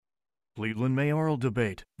Cleveland Mayoral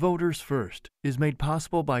Debate, Voters First, is made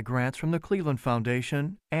possible by grants from the Cleveland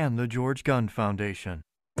Foundation and the George Gund Foundation.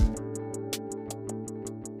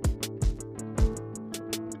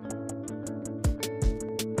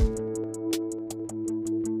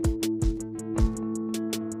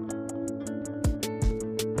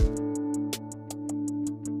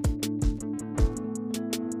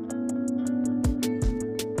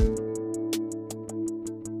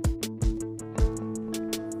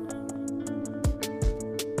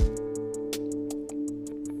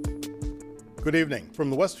 Good evening. From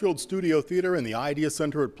the Westfield Studio Theater in the Idea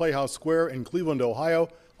Center at Playhouse Square in Cleveland, Ohio,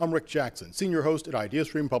 I'm Rick Jackson, senior host at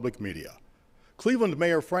Ideastream Public Media. Cleveland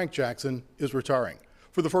Mayor Frank Jackson is retiring.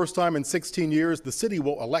 For the first time in 16 years, the city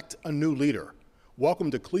will elect a new leader. Welcome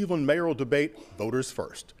to Cleveland Mayoral Debate, Voters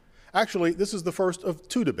First. Actually, this is the first of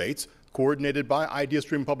two debates coordinated by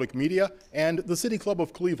Ideastream Public Media and the City Club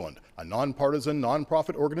of Cleveland, a nonpartisan,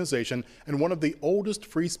 nonprofit organization and one of the oldest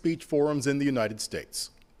free speech forums in the United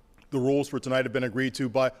States. The rules for tonight have been agreed to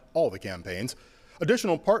by all the campaigns.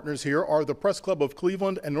 Additional partners here are the Press Club of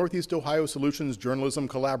Cleveland and Northeast Ohio Solutions Journalism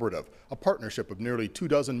Collaborative, a partnership of nearly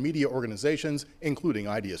 24 media organizations, including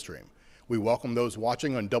Ideastream. We welcome those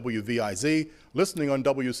watching on WVIZ, listening on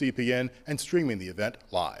WCPN, and streaming the event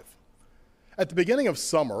live. At the beginning of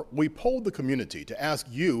summer, we polled the community to ask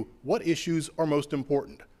you what issues are most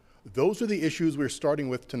important. Those are the issues we're starting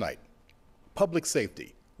with tonight: public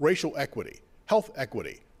safety, racial equity, health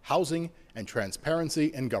equity, housing, and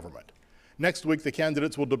transparency in government. Next week, the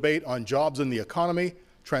candidates will debate on jobs in the economy,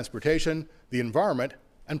 transportation, the environment,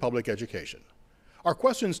 and public education. Our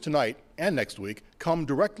questions tonight and next week come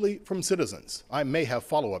directly from citizens. I may have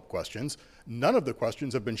follow-up questions. None of the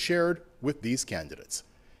questions have been shared with these candidates.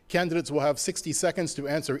 Candidates will have 60 seconds to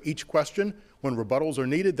answer each question. When rebuttals are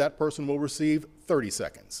needed, that person will receive 30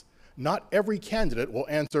 seconds. Not every candidate will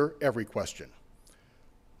answer every question.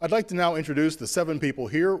 I'd like to now introduce the 7 people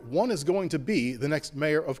here. One is going to be the next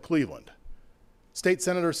mayor of Cleveland. State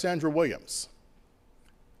Senator Sandra Williams.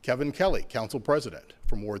 Kevin Kelly, Council President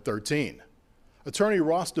from Ward 13. Attorney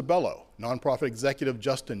Ross DeBello, nonprofit executive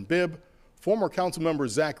Justin Bibb, former council member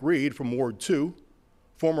Zach Reed from Ward 2,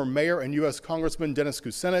 former mayor and U.S. Congressman Dennis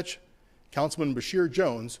Kucinich, Councilman Bashir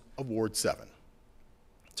Jones of Ward 7.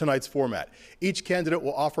 Tonight's format: each candidate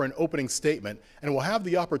will offer an opening statement and will have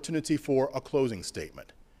the opportunity for a closing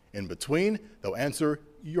statement. In between, they'll answer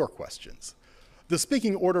your questions. The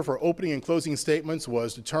speaking order for opening and closing statements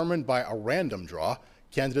was determined by a random draw.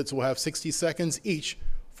 Candidates will have 60 seconds each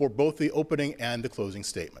for both the opening and the closing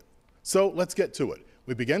statement. So let's get to it.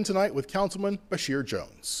 We begin tonight with Councilman Bashir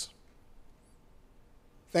Jones.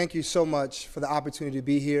 Thank you so much for the opportunity to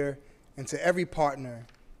be here, and to every partner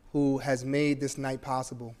who has made this night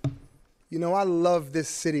possible. You know, I love this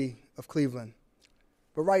city of Cleveland,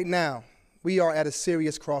 but right now, we are at a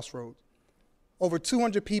serious crossroad. Over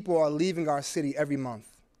 200 people are leaving our city every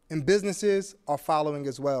month, and businesses are following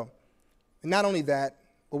as well. And not only that,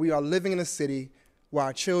 but we are living in a city where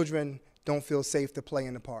our children don't feel safe to play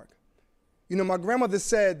in the park. You know, my grandmother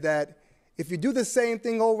said that if you do the same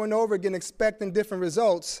thing over and over again expecting different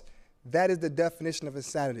results, that is the definition of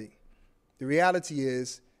insanity. The reality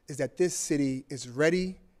is that this city is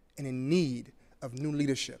ready and in need of new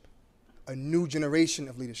leadership, a new generation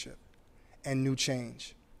of leadership, and new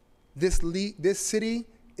change. This city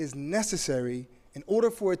is necessary in order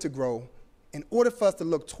for it to grow. In order for us to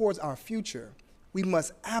look towards our future, we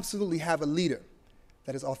must absolutely have a leader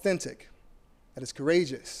that is authentic, that is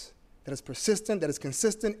courageous, that is persistent, that is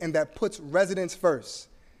consistent, and that puts residents first.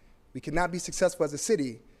 We cannot be successful as a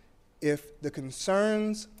city if the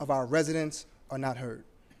concerns of our residents are not heard.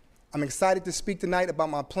 I'm excited to speak tonight about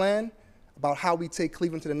my plan, about how we take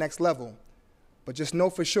Cleveland to the next level, but just know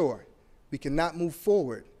for sure, we cannot move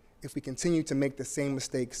forward if we continue to make the same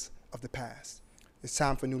mistakes of the past. It's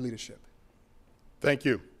time for new leadership. Thank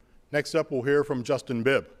you. Next up, we'll hear from Justin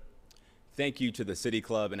Bibb. Thank you to the City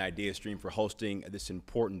Club and Ideastream for hosting this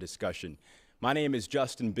important discussion. My name is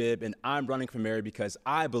Justin Bibb, and I'm running for mayor because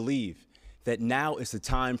I believe that now is the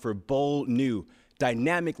time for bold, new,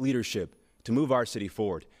 dynamic leadership to move our city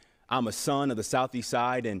forward. I'm a son of the Southeast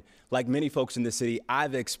Side, and like many folks in this city,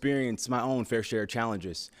 I've experienced my own fair share of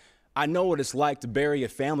challenges. I know what it's like to bury a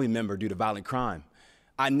family member due to violent crime.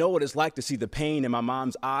 I know what it's like to see the pain in my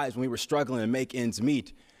mom's eyes when we were struggling to make ends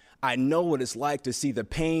meet. I know what it's like to see the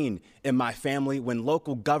pain in my family when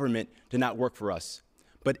local government did not work for us.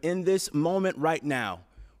 But in this moment right now,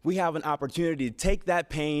 we have an opportunity to take that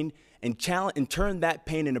pain and turn that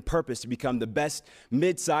pain into purpose to become the best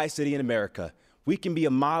mid-sized city in America. We can be a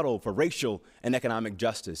model for racial and economic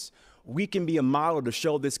justice. we can be a model to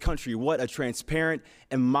show this country what a transparent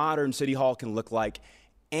and modern City Hall can look like.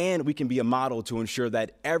 And we can be a model to ensure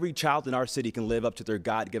that every child in our city can live up to their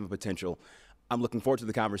God-given potential. I'm looking forward to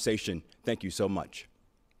the conversation. Thank you so much.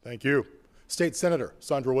 Thank you. State Senator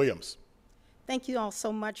Sandra Williams. Thank you all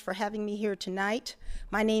so much for having me here tonight.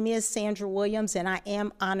 My name is Sandra Williams, and I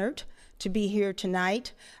am honored to be here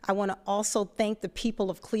tonight. I want to also thank the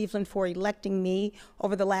people of Cleveland for electing me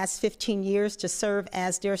over the last 15 years to serve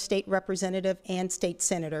as their state representative and state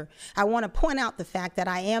senator. I want to point out the fact that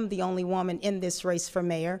I am the only woman in this race for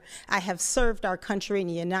mayor. I have served our country in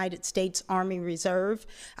the United States Army Reserve.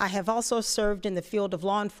 I have also served in the field of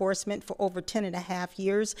law enforcement for over 10.5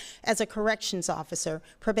 years as a corrections officer,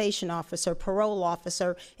 probation officer, parole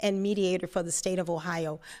officer, and mediator for the state of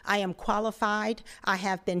Ohio. I am qualified, I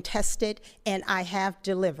have been tested, and I have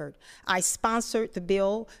delivered. I sponsored the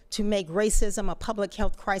bill to make racism a public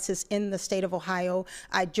health crisis in the state of Ohio.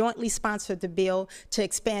 I jointly sponsored the bill to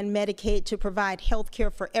expand Medicaid to provide health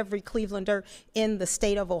care for every Clevelander in the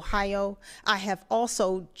state of Ohio. I have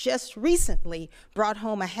also just recently brought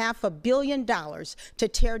home $500 million to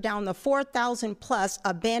tear down the 4,000 plus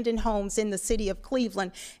abandoned homes in the city of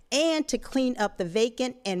Cleveland and to clean up the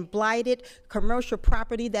vacant and blighted commercial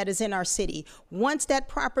property that is in our city. Once that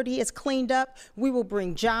property is cleaned up, we will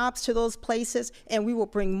bring jobs to those places and we will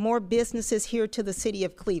bring more businesses here to the city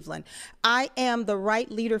of Cleveland. I am the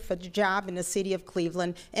right leader for the job in the city of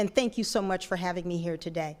Cleveland, and thank you so much for having me here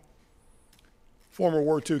today. Former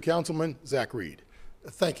Ward 2 Councilman Zach Reed.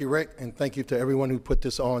 Thank you, Rick, and thank you to everyone who put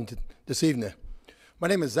this on this evening. My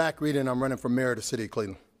name is Zach Reed, and I'm running for mayor of the city of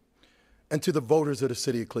Cleveland. And to the voters of the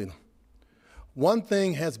city of Cleveland, one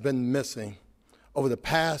thing has been missing over the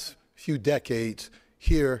past few decades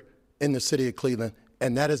here in the city of Cleveland,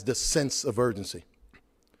 and that is the sense of urgency.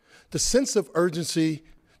 The sense of urgency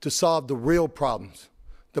to solve the real problems,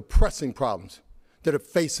 the pressing problems that are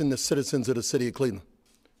facing the citizens of the city of Cleveland.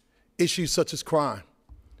 Issues such as crime,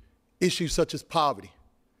 issues such as poverty,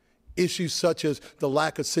 issues such as the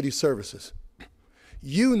lack of city services.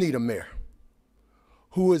 You need a mayor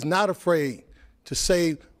who is not afraid to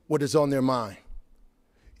say what is on their mind.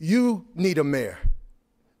 You need a mayor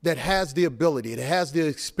that has the ability, that has the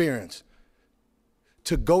experience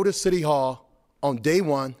to go to City Hall on day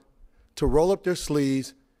one, to roll up their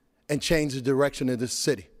sleeves and change the direction of this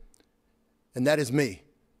city. And that is me,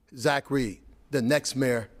 Zach Reed, the next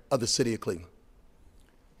mayor of the city of Cleveland.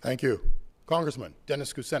 Thank you. Congressman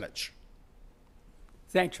Dennis Kucinich.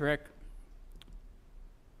 Thanks, Rick.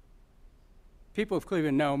 People of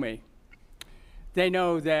Cleveland know me. They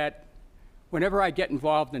know that whenever I get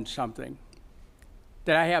involved in something,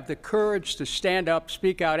 that I have the courage to stand up,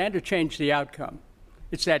 speak out, and to change the outcome.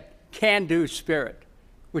 It's that can-do spirit,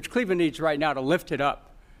 which Cleveland needs right now to lift it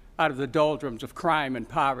up out of the doldrums of crime and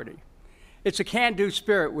poverty. It's a can-do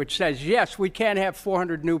spirit which says, yes, we can have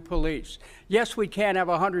 400 new police. Yes, we can have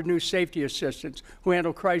 100 new safety assistants who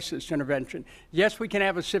handle crisis intervention. Yes, we can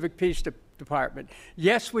have a civic peace department.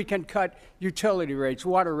 Yes, we can cut utility rates,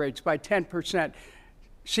 water rates by 10%,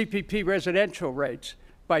 CPP residential rates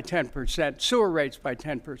by 10%, sewer rates by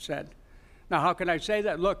 10%. Now, how can I say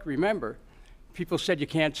that? Look, remember, people said you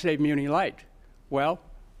can't save Muni Light. Well,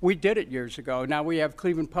 we did it years ago. Now we have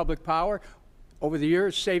Cleveland Public Power. Over the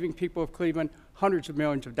years, saving people of Cleveland hundreds of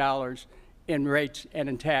millions of dollars in rates and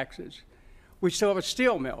in taxes. We still have a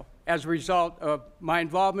steel mill as a result of my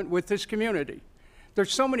involvement with this community.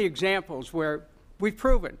 There's so many examples where we've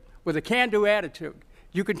proven with a can-do attitude,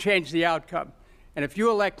 you can change the outcome. And if you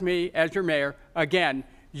elect me as your mayor, again,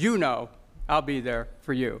 you know I'll be there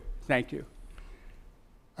for you. Thank you.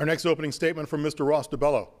 Our next opening statement from Mr. Ross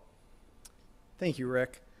DeBello. Thank you,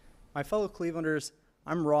 Rick. My fellow Clevelanders,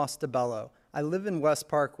 I'm Ross DeBello. I live in West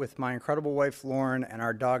Park with my incredible wife, Lauren, and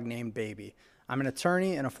our dog named Baby. I'm an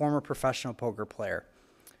attorney and a former professional poker player.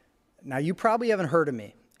 Now, you probably haven't heard of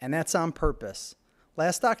me, and that's on purpose.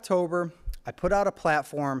 Last October, I put out a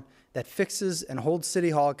platform that fixes and holds City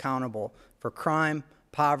Hall accountable for crime,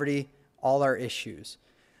 poverty, all our issues.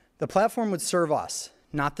 The platform would serve us,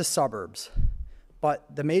 not the suburbs.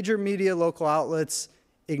 But the major media local outlets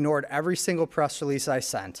ignored every single press release I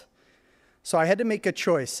sent. So I had to make a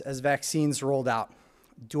choice as vaccines rolled out.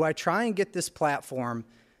 Do I try and get this platform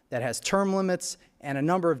that has term limits and a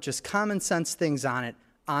number of just common sense things on it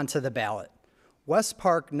onto the ballot? West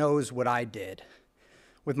Park knows what I did.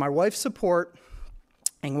 With my wife's support,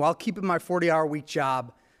 and while keeping my 40-hour-week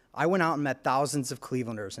job, I went out and met thousands of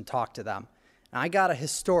Clevelanders and talked to them. And I got a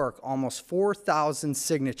historic almost 4,000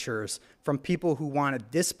 signatures from people who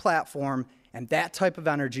wanted this platform and that type of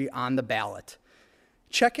energy on the ballot.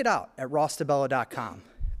 Check it out at rossdebello.com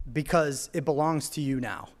because it belongs to you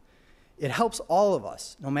now. It helps all of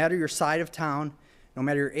us, no matter your side of town, no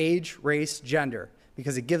matter your age, race, gender,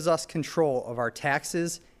 because it gives us control of our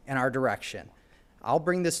taxes and our direction. I'll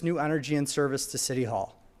bring this new energy and service to City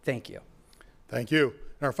Hall. Thank you. Thank you.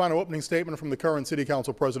 And our final opening statement from the current City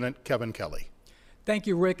Council President, Kevin Kelly. Thank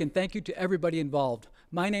you, Rick, and thank you to everybody involved.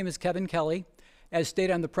 My name is Kevin Kelly. As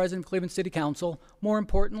stated, I'm the president of Cleveland City Council. More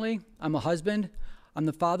importantly, I'm a husband, I'm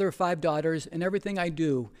the father of 5 daughters, and everything I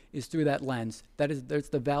do is through that lens. That's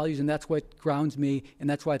the values, and that's what grounds me, and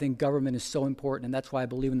that's why I think government is so important, and that's why I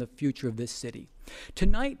believe in the future of this city.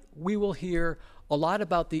 Tonight, we will hear a lot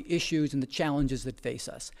about the issues and the challenges that face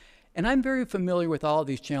us. And I'm very familiar with all of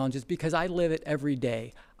these challenges because I live it every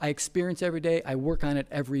day. I experience every day, I work on it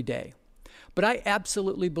every day. But I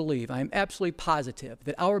absolutely believe, I am absolutely positive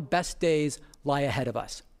that our best days lie ahead of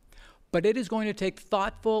us. But it is going to take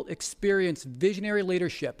thoughtful, experienced, visionary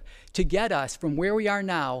leadership to get us from where we are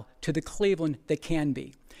now to the Cleveland that can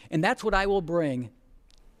be. And that's what I will bring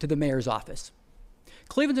to the mayor's office.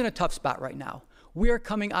 Cleveland's in a tough spot right now. We are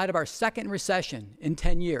coming out of our second recession in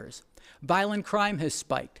 10 years. Violent crime has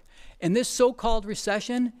spiked. And this so-called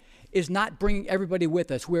recession is not bringing everybody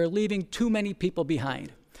with us. We're leaving too many people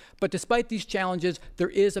behind. But despite these challenges, there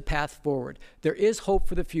is a path forward. There is hope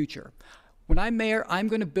for the future. When I'm mayor, I'm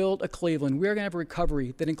going to build a Cleveland. We're going to have a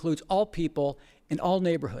recovery that includes all people in all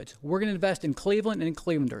neighborhoods. We're going to invest in Cleveland and in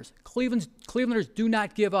Clevelanders. Clevelanders do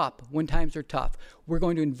not give up when times are tough. We're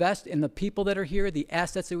going to invest in the people that are here, the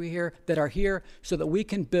assets that are here, so that we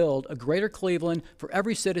can build a greater Cleveland for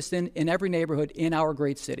every citizen in every neighborhood in our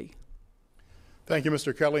great city. Thank you,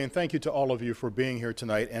 Mr. Kelly, and thank you to all of you for being here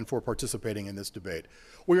tonight and for participating in this debate.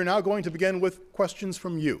 We are now going to begin with questions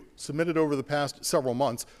from you, submitted over the past several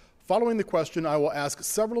months. Following the question, I will ask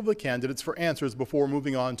several of the candidates for answers before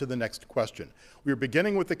moving on to the next question. We are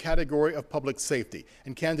beginning with the category of public safety,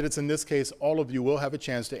 and candidates in this case, all of you will have a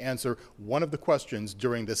chance to answer one of the questions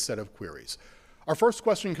during this set of queries. Our first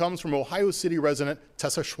question comes from Ohio City resident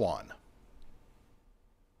Tessa Schwan.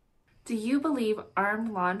 Do you believe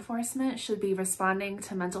armed law enforcement should be responding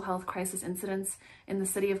to mental health crisis incidents in the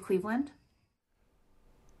city of Cleveland?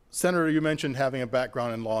 Senator, you mentioned having a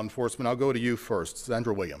background in law enforcement. I'll go to you first.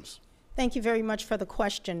 Sandra Williams. Thank you very much for the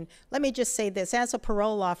question. Let me just say this. As a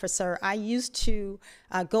parole officer, I used to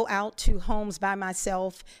go out to homes by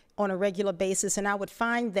myself on a regular basis, and I would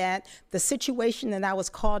find that the situation that I was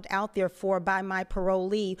called out there for by my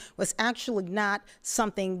parolee was actually not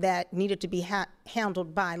something that needed to be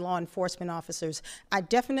handled by law enforcement officers. I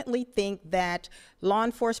definitely think that law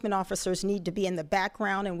enforcement officers need to be in the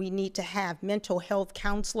background, and we need to have mental health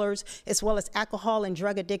counselors as well as alcohol and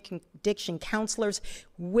drug addiction counselors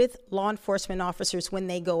with law enforcement officers when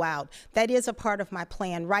they go out. That is a part of my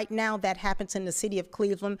plan. Right now, that happens in the city of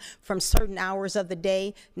Cleveland from certain hours of the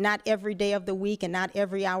day, not every day of the week and not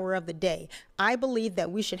every hour of the day. I believe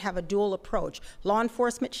that we should have a dual approach. Law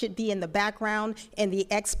enforcement should be in the background, and the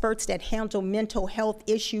experts that handle mental health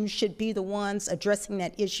issues should be the ones addressing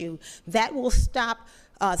that issue. That will stop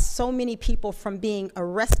so many people from being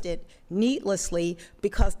arrested needlessly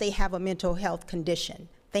because they have a mental health condition.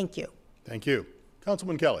 Thank you. Thank you.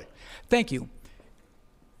 Councilman Kelly. Thank you.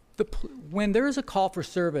 When there is a call for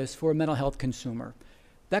service for a mental health consumer,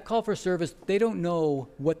 that call for service, they don't know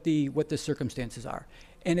what the circumstances are.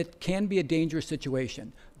 And it can be a dangerous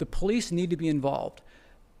situation. The police need to be involved.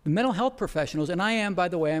 The mental health professionals, and I am, by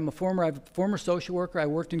the way, I'm a former social worker. I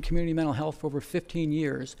worked in community mental health for over 15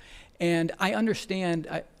 years. And I understand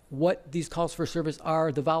what these calls for service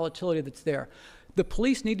are, the volatility that's there. The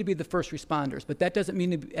police need to be the first responders, but that doesn't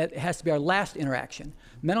mean it has to be our last interaction.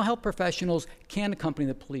 Mental health professionals can accompany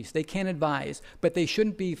the police, they can advise, but they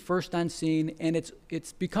shouldn't be first on scene, and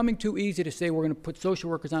it's becoming too easy to say we're going to put social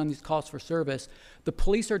workers on these calls for service. The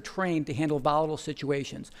police are trained to handle volatile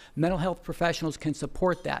situations. Mental health professionals can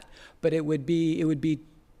support that, but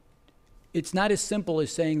it's not as simple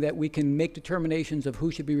as saying that we can make determinations of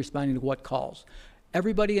who should be responding to what calls.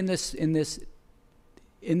 Everybody in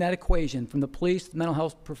that equation, from the police, the mental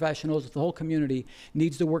health professionals, the whole community,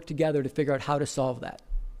 needs to work together to figure out how to solve that.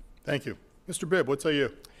 Thank you. Mr. Bibb, what say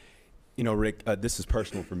you? You know, Rick, this is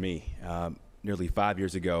personal for me. Nearly 5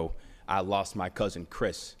 years ago, I lost my cousin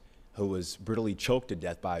Chris, who was brutally choked to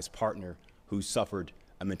death by his partner, who suffered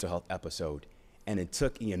a mental health episode. And it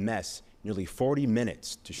took EMS nearly 40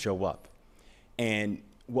 minutes to show up. And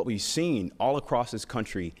what we've seen all across this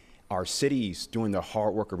country are cities doing their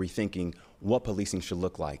hard work of rethinking what policing should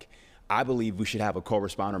look like. I believe we should have a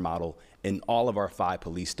co-responder model in all of our 5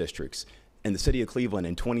 police districts. In the city of Cleveland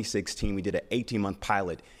in 2016, we did an 18-month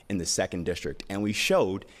pilot in the 2nd district, and we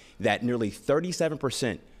showed that nearly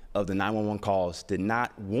 37% of the 911 calls did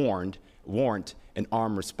not warn warrant an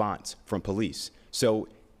armed response from police. So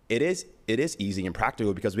it is easy and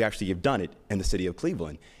practical because we actually have done it in the city of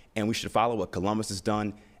Cleveland. And we should follow what Columbus has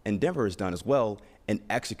done and Denver has done as well and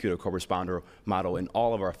execute a co-responder model in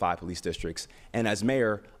all of our 5 police districts. And as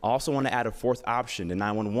mayor, I also want to add a 4th option to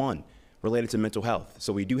 911 related to mental health.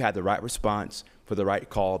 So we do have the right response for the right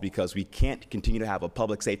call because we can't continue to have a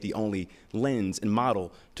public safety only lens and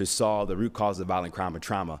model to solve the root cause of violent crime and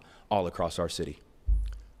trauma all across our city.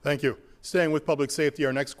 Thank you. Staying with public safety,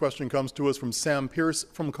 our next question comes to us from Sam Pierce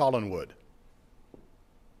from Collinwood.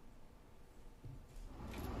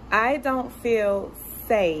 I don't feel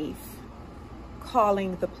safe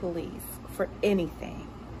calling the police for anything.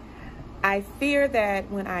 I fear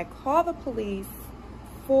that when I call the police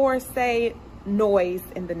for, say, noise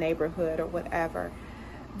in the neighborhood or whatever,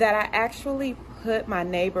 that I actually put my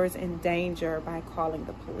neighbors in danger by calling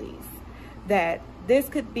the police. That this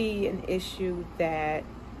could be an issue that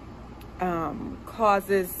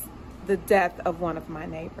causes the death of one of my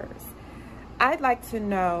neighbors. I'd like to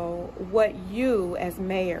know what you as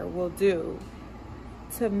mayor will do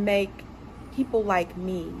to make people like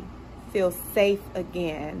me feel safe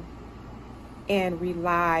again and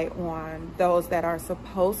rely on those that are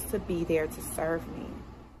supposed to be there to serve me.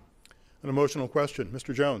 An emotional question.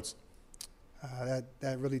 Mr. Jones.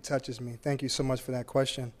 That really touches me. Thank you so much for that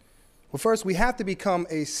question. Well, first, we have to become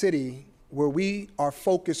a city where we are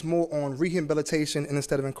focused more on rehabilitation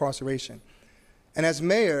instead of incarceration. And as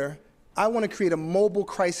mayor, I want to create a mobile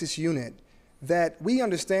crisis unit that we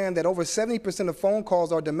understand that over 70% of phone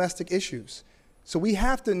calls are domestic issues. So we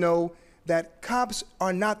have to know that cops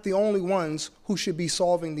are not the only ones who should be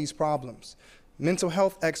solving these problems. Mental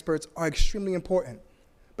health experts are extremely important.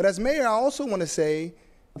 But as mayor, I also want to say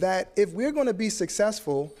that if we're going to be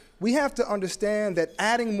successful, we have to understand that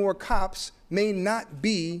adding more cops may not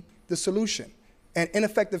be the solution. And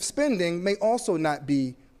ineffective spending may also not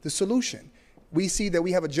be the solution. We see that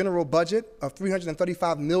we have a general budget of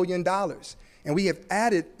 $335 million. And we have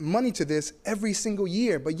added money to this every single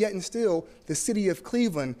year, but yet and still, the city of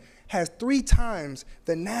Cleveland has 3 times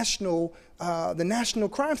the national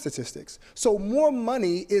crime statistics. So more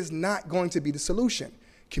money is not going to be the solution.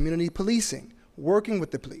 Community policing, working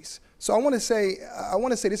with the police. So I want to say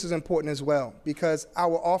this is important as well because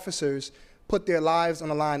our officers put their lives on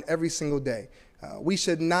the line every single day. We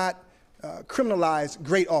should not criminalize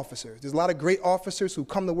great officers. There's a lot of great officers who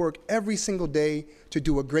come to work every single day to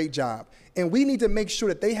do a great job. And we need to make sure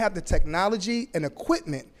that they have the technology and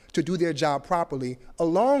equipment to do their job properly,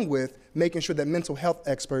 along with making sure that mental health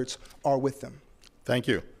experts are with them. Thank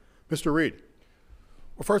you. Mr. Reed.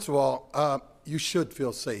 Well, first of all, you should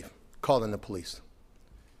feel safe calling the police.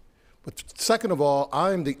 But second of all,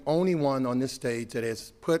 I am the only one on this stage that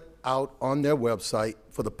has put out on their website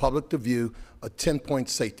for the public to view a 10-point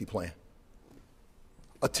safety plan.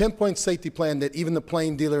 A 10-point safety plan that even the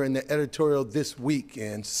plain dealer in the editorial this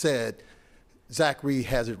weekend said Zach Reed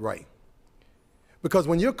has it right. Because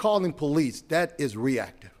when you're calling police, that is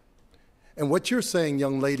reactive. And what you're saying,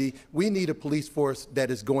 young lady, we need a police force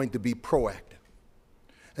that is going to be proactive.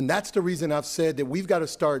 And that's the reason I've said that we've got to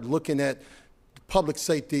start looking at public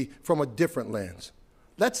safety from a different lens.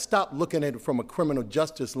 Let's stop looking at it from a criminal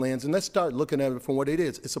justice lens and let's start looking at it from what it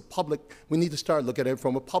is. We need to start looking at it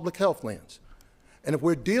from a public health lens. And if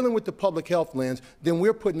we're dealing with the public health lens, then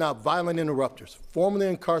we're putting out violent interrupters, formerly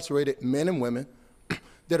incarcerated men and women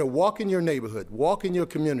that are walking your neighborhood, walking your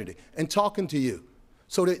community, and talking to you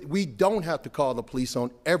so that we don't have to call the police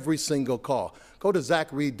on every single call. Go to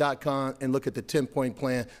zachreed.com and look at the 10-point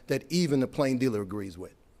plan that even the plain dealer agrees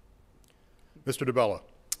with. Mr. DeBella.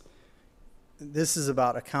 This is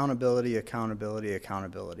about accountability, accountability,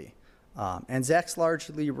 accountability. And Zach's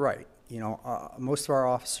largely right. You know, most of our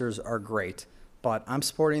officers are great, but I'm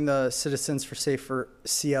supporting the Citizens for Safer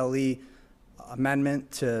CLE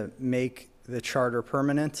amendment to make the charter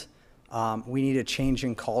permanent. We need a change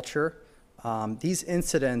in culture. These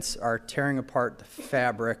incidents are tearing apart the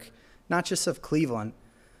fabric, not just of Cleveland,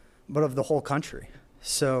 but of the whole country.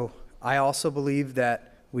 So I also believe that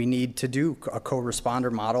we need to do a co-responder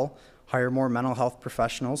model, hire more mental health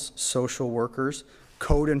professionals, social workers,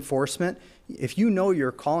 code enforcement. If you know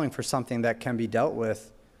you're calling for something that can be dealt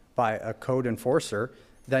with by a code enforcer,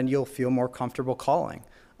 then you'll feel more comfortable calling.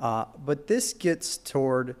 But this gets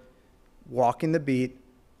toward walking the beat,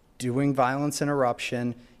 doing violence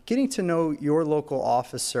interruption, getting to know your local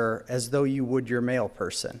officer as though you would your mail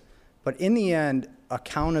person. But in the end,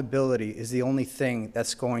 accountability is the only thing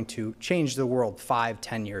that's going to change the world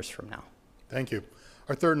 5-10 years from now. Thank you.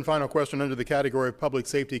 Our third and final question under the category of public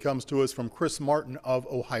safety comes to us from Chris Martin of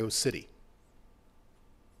Ohio City.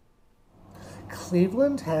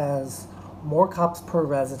 Cleveland has more cops per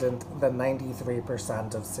resident than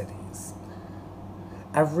 93% of cities.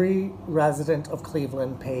 Every resident of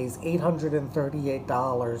Cleveland pays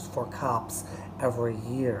 $838 for cops every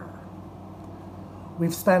year.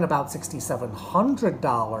 We've spent about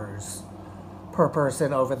 $6,700 per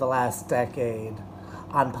person over the last decade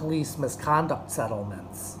on police misconduct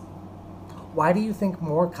settlements. Why do you think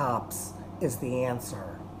more cops is the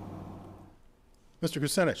answer? Mr.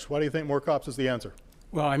 Kucinich, why do you think more cops is the answer?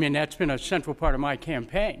 Well, I mean, that's been a central part of my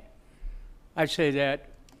campaign. I say that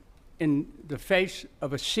in the face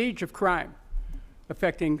of a siege of crime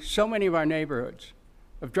affecting so many of our neighborhoods,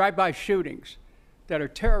 of drive-by shootings that are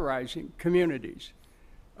terrorizing communities,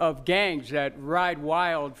 of gangs that ride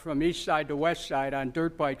wild from east side to west side on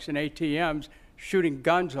dirt bikes and ATMs, shooting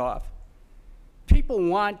guns off. People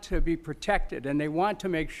want to be protected, and they want to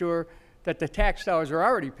make sure that the tax dollars they're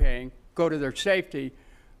already paying go to their safety,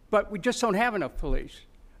 but we just don't have enough police.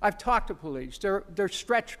 I've talked to police. They're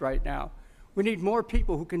stretched right now. We need more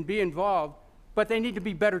people who can be involved, but they need to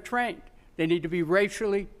be better trained. They need to be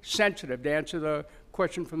racially sensitive, to answer the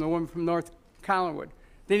question from the woman from North Collinwood.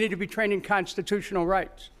 They need to be trained in constitutional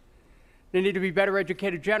rights. They need to be better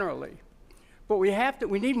educated generally. But we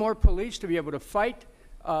need more police to be able to fight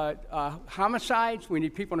homicides. We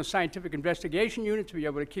need people in a scientific investigation unit to be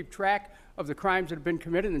able to keep track of the crimes that have been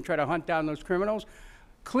committed and try to hunt down those criminals.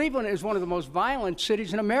 Cleveland is one of the most violent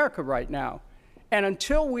cities in America right now. And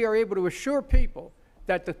until we are able to assure people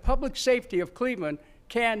that the public safety of Cleveland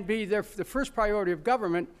can be the first priority of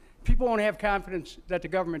government, people won't have confidence that the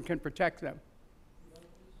government can protect them.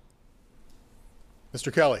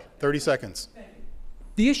 Mr. Kelly, 30 seconds.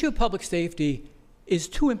 The issue of public safety is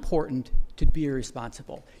too important to be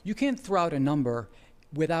irresponsible. You can't throw out a number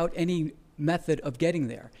without any method of getting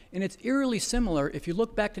there. And it's eerily similar. If you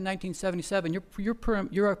look back to 1977,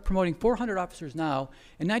 you're promoting 400 officers now.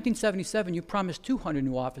 In 1977, you promised 200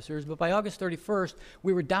 new officers, but by August 31st,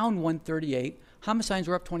 we were down 138. Homicides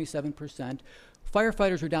were up 27%.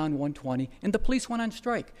 Firefighters were down 120, and the police went on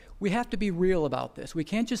strike. We have to be real about this. We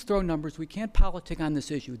can't just throw numbers. We can't politic on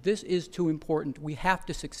this issue. This is too important. We have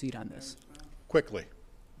to succeed on this. Quickly.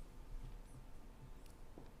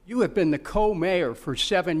 You have been the co-mayor for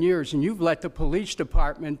 7 years, and you've let the police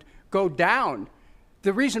department go down.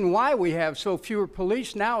 The reason why we have so fewer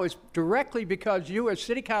police now is directly because you, as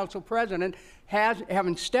city council president,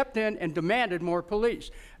 haven't stepped in and demanded more police.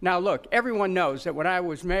 Now, look, everyone knows that when I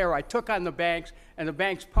was mayor, I took on the banks, and the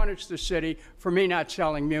banks punished the city for me not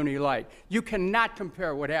selling Muni Light. You cannot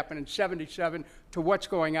compare what happened in '77 to what's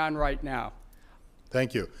going on right now.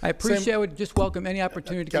 Thank you. I appreciate. I would just welcome any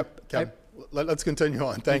opportunity. Let's continue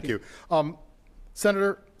on. Thank you.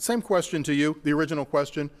 Senator, same question to you, the original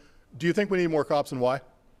question. Do you think we need more cops, and why?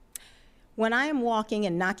 When I am walking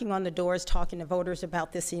and knocking on the doors talking to voters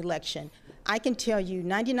about this election, I can tell you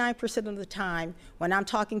 99% of the time when I'm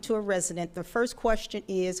talking to a resident, the first question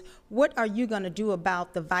is, what are you going to do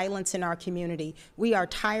about the violence in our community? We are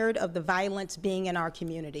tired of the violence being in our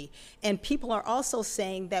community. And people are also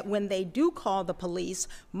saying that when they do call the police,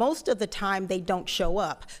 most of the time they don't show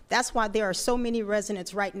up. That's why there are so many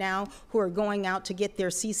residents right now who are going out to get their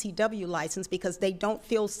CCW license because they don't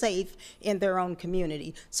feel safe in their own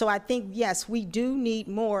community. So I think, yes, we do need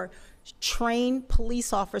more trained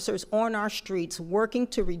police officers on our streets working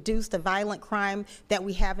to reduce the violent crime that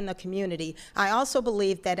we have in the community. I also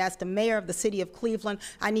believe that as the mayor of the city of Cleveland,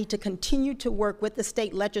 I need to continue to work with the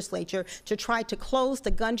state legislature to try to close the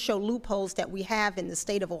gun show loopholes that we have in the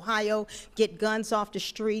state of Ohio, get guns off the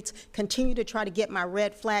streets, continue to try to get my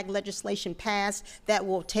red flag legislation passed that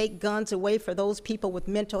will take guns away for those people with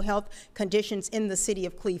mental health conditions in the city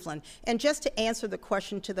of Cleveland. And just to answer the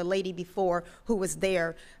question to the lady before who was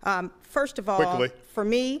there, first of all, quickly, for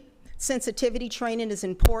me, sensitivity training is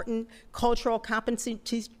important. Cultural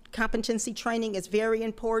competency training is very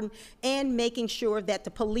important, and making sure that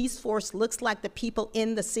the police force looks like the people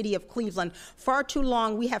in the city of Cleveland. Far too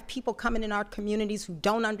long, we have people coming in our communities who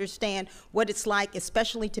don't understand what it's like,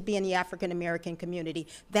 especially to be in the African American community.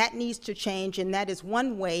 That needs to change, and that is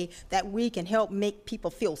one way that we can help make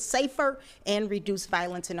people feel safer and reduce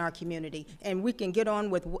violence in our community. And we can get on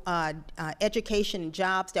with education and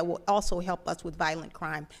jobs that will also help us with violent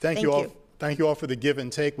crime. Thank you all. Thank you all for the give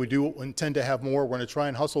and take. We do intend to have more. We're going to try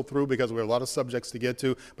and hustle through because we have a lot of subjects to get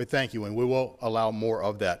to, but thank you, and we will allow more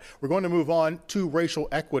of that. We're going to move on to racial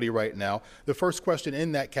equity right now. The first question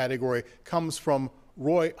in that category comes from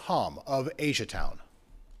Roy Hom of Asiatown.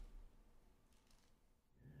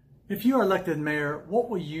 If you are elected mayor, what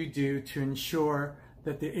will you do to ensure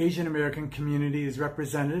that the Asian American community is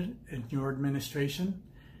represented in your administration?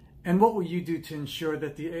 And what will you do to ensure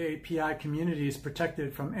that the AAPI community is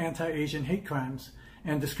protected from anti-Asian hate crimes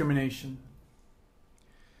and discrimination?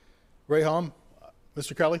 Ray Hom,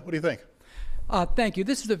 Mr. Kelly, what do you think? Thank you.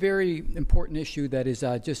 This is a very important issue that is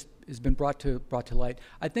just has been brought to light.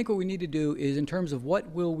 I think what we need to do is, in terms of what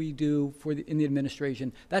will we do in the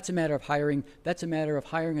administration, that's a matter of hiring. That's a matter of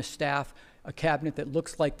hiring a staff, a cabinet that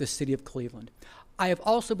looks like the city of Cleveland. I have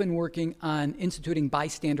also been working on instituting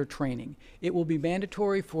bystander training. It will be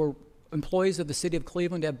mandatory for employees of the city of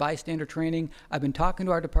Cleveland to have bystander training. I've been talking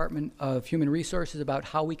to our Department of Human Resources about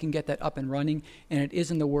how we can get that up and running, and it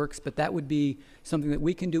is in the works, but that would be something that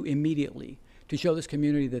we can do immediately to show this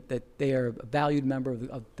community that they are a valued member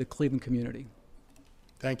of the Cleveland community.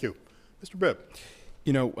 Thank you. Mr. Bibb.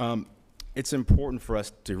 You know, it's important for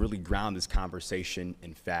us to really ground this conversation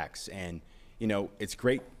in facts. And, you know, it's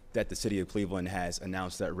great that the city of Cleveland has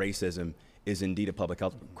announced that racism is indeed a public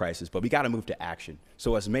health crisis, but we got to move to action.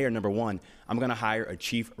 So as mayor, number one, I'm going to hire a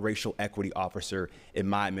chief racial equity officer in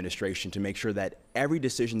my administration to make sure that every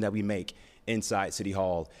decision that we make inside City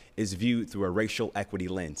Hall is viewed through a racial equity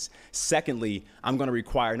lens. Secondly, I'm going to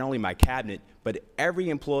require not only my cabinet, but every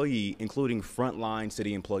employee, including frontline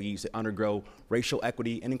city employees, to undergo racial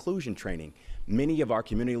equity and inclusion training. Many of our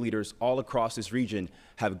community leaders all across this region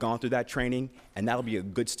have gone through that training, and that'll be a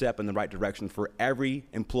good step in the right direction for every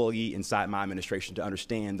employee inside my administration to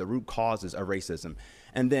understand the root causes of racism.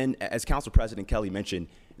 And then, as Council President Kelly mentioned,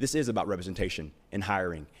 this is about representation and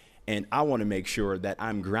hiring. And I want to make sure that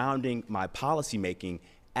I'm grounding my policymaking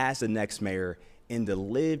as the next mayor in the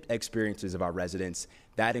lived experiences of our residents.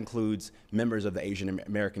 That includes members of the Asian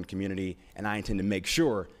American community, and I intend to make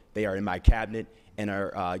sure they are in my cabinet and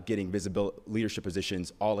are getting visible leadership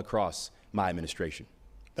positions all across my administration.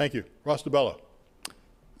 Thank you. Ross DiBello.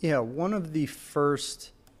 Yeah, one of the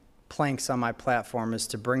first planks on my platform is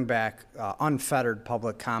to bring back unfettered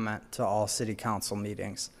public comment to all city council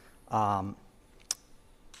meetings.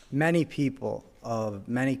 Many people of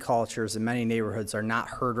many cultures and many neighborhoods are not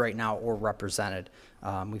heard right now or represented.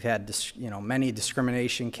 We've had many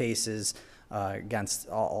discrimination cases against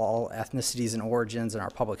all ethnicities and origins in our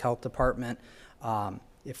public health department.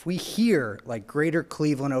 If we hear, like Greater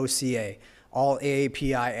Cleveland OCA, all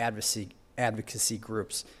AAPI advocacy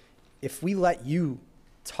groups, if we let you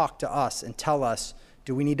talk to us and tell us,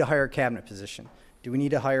 do we need to hire a cabinet position? Do we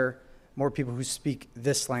need to hire more people who speak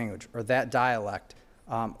this language or that dialect?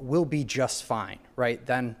 We'll be just fine, right?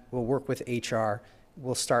 Then we'll work with HR.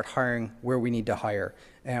 We'll start hiring where we need to hire.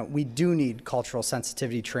 And we do need cultural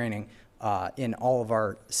sensitivity training in all of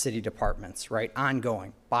our city departments, right?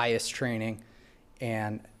 Ongoing bias training,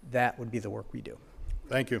 and that would be the work we do.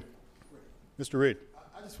 Thank you. Mr. Reed.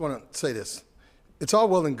 I just want to say this. It's all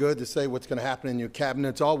well and good to say what's going to happen in your cabinet.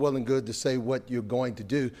 It's all well and good to say what you're going to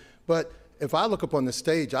do. But if I look up on the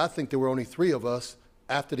stage, I think there were only 3 of us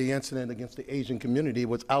after the incident against the Asian community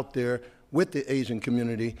was out there with the Asian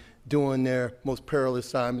community doing their most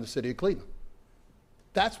perilous time in the city of Cleveland.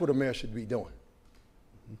 That's what a mayor should be doing.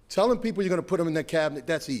 Telling people you're going to put them in their cabinet,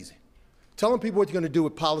 that's easy. Telling people what you're going to do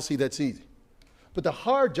with policy, that's easy. But the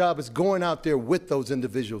hard job is going out there with those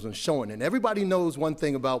individuals and showing it. And everybody knows one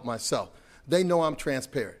thing about myself. They know I'm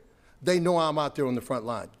transparent. They know I'm out there on the front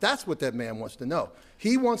line. That's what that man wants to know.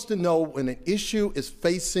 He wants to know when an issue is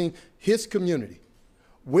facing his community,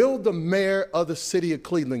 will the mayor of the city of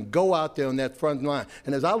Cleveland go out there on that front line?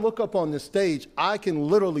 And as I look up on the stage, I can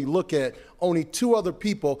literally look at only 2 other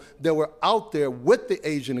people that were out there with the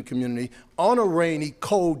Asian community on a rainy,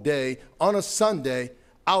 cold day, on a Sunday,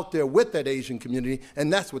 out there with that Asian community,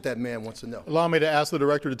 and that's what that man wants to know. Allow me to ask the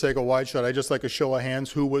director to take a wide shot. I'd just like a show of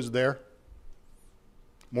hands. Who was there?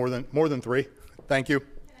 More than 3. Thank you. Can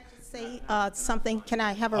I just say something? Can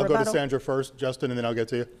I have a rebuttal? I'll go to Sandra first, Justin, and then I'll get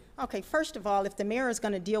to you. Okay, first of all, if the mayor is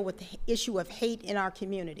going to deal with the issue of hate in our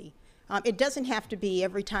community, it doesn't have to be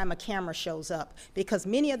every time a camera shows up, because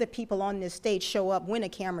many of the people on this stage show up when a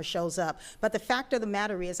camera shows up. But the fact of the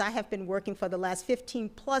matter is, I have been working for the last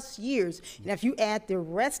 15+ years, and if you add the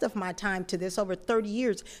rest of my time to this, over 30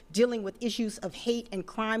 years, dealing with issues of hate and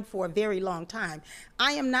crime for a very long time.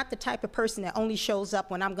 I am not the type of person that only shows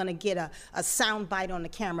up when I'm going to get a sound bite on the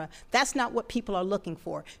camera. That's not what people are looking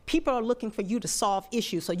for. People are looking for you to solve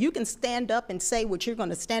issues. So you can stand up and say what you're going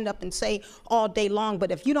to stand up and say all day long,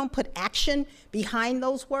 but if you don't put action behind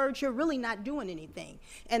those words, you're really not doing anything.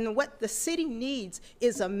 And what the city needs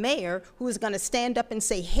is a mayor who is going to stand up and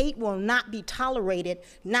say hate will not be tolerated,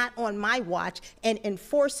 not on my watch, and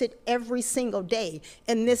enforce it every single day.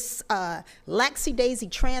 And this laxy-daisy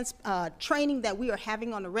training that we are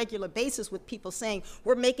having on a regular basis with people saying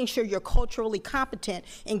we're making sure you're culturally competent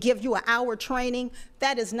and give you an hour training,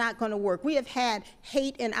 that is not going to work. We have had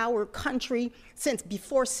hate in our country since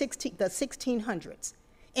before the 1600s.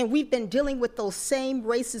 And we've been dealing with those same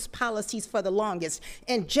racist policies for the longest.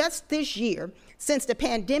 And just this year, since the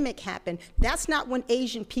pandemic happened, that's not when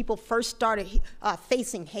Asian people first started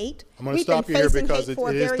facing hate. I'm going to stop you here because it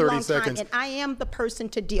is 30 seconds. And I am the person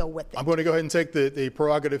to deal with it. I'm going to go ahead and take the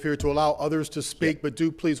prerogative here to allow others to speak, but do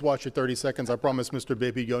please watch your 30 seconds. I promise Mr.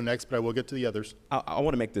 Bibby go next, but I will get to the others. I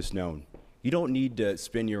want to make this known. You don't need to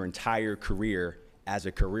spend your entire career as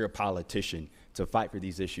a career politician to fight for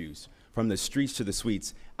these issues. From the streets to the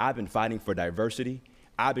suites, I've been fighting for diversity.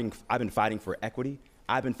 I've been fighting for equity.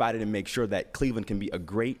 I've been fighting to make sure that Cleveland can be a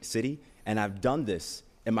great city. And I've done this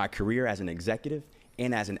in my career as an executive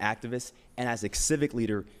and as an activist and as a civic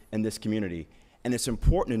leader in this community. And it's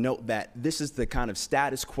important to note that this is the kind of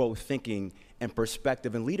status quo thinking and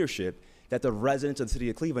perspective and leadership that the residents of the city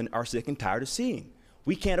of Cleveland are sick and tired of seeing.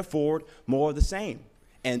 We can't afford more of the same.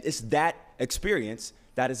 And it's that experience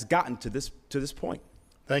that has gotten to this point.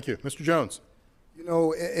 Thank you. Mr. Jones. You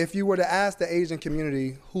know, if you were to ask the Asian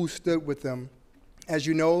community who stood with them, as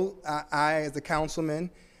you know, I as a councilman,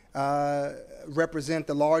 represent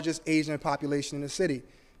the largest Asian population in the city.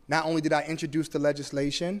 Not only did I introduce the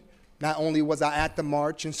legislation, not only was I at the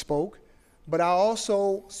march and spoke, but I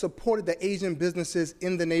also supported the Asian businesses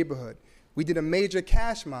in the neighborhood. We did a major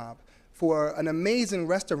cash mob for an amazing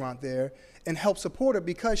restaurant there and helped support her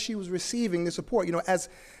because she was receiving the support. You know,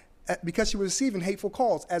 because she was receiving hateful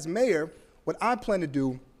calls. As mayor, what I plan to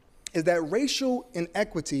do is that racial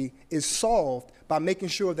inequity is solved by making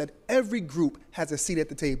sure that every group has a seat at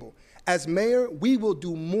the table. As mayor, we will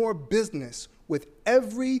do more business with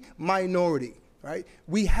every minority, right?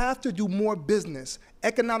 We have to do more business.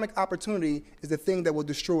 Economic opportunity is the thing that will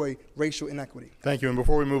destroy racial inequity. Thank you. And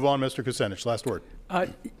before we move on, Mr. Kucinich, last word.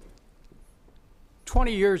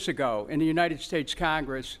 20 years ago in the United States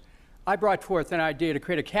Congress, I brought forth an idea to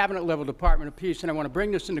create a cabinet-level Department of Peace, and I want to bring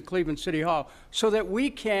this into Cleveland City Hall so that we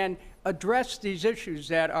can address these issues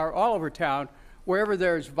that are all over town, wherever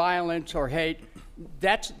there's violence or hate.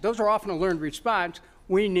 Those are often a learned response.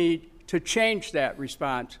 We need to change that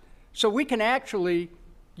response so we can actually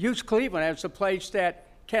use Cleveland as a place that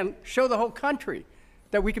can show the whole country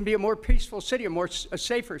that we can be a more peaceful city, a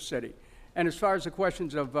safer city. And as far as the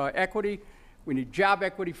questions of equity, we need job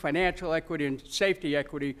equity, financial equity, and safety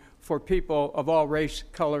equity for people of all race,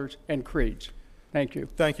 colors, and creeds. Thank you.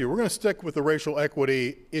 Thank you. We're going to stick with the racial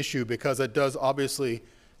equity issue because it does obviously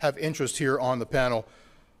have interest here on the panel.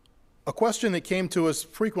 A question that came to us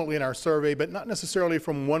frequently in our survey, but not necessarily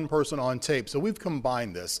from one person on tape. So we've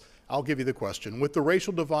combined this. I'll give you the question. With the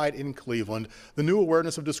racial divide in Cleveland, the new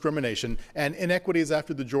awareness of discrimination, and inequities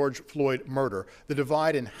after the George Floyd murder, the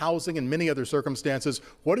divide in housing and many other circumstances,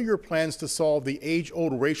 what are your plans to solve the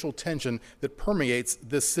age-old racial tension that permeates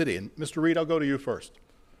this city? And Mr. Reed, I'll go to you first.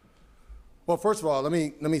 Well, first of all, let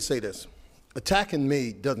me say this. Attacking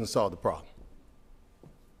me doesn't solve the problem.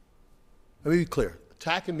 Let me be clear.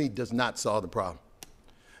 Attacking me does not solve the problem.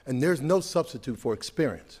 And there's no substitute for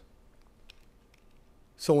experience.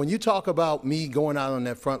 So when you talk about me going out on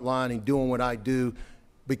that front line and doing what I do,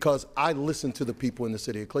 because I listen to the people in the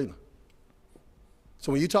city of Cleveland.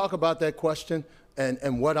 So when you talk about that question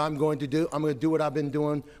and what I'm going to do, I'm going to do what I've been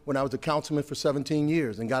doing when I was a councilman for 17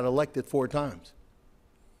 years and got elected 4 times.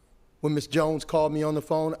 When Ms. Jones called me on the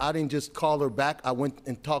phone, I didn't just call her back, I went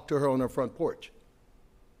and talked to her on her front porch.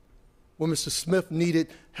 When Mr. Smith needed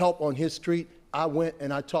help on his street, I went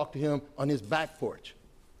and I talked to him on his back porch.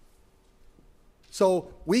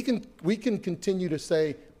 So we can continue to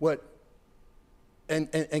say what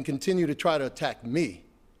and continue to try to attack me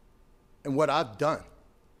and what I've done.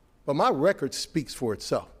 But my record speaks for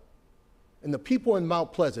itself. And the people in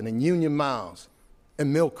Mount Pleasant and Union Miles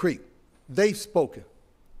and Mill Creek, they've spoken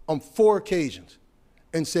on 4 occasions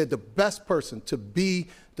and said the best person to be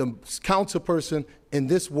the council person in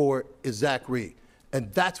this ward is Zach Reed.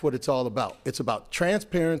 And that's what it's all about. It's about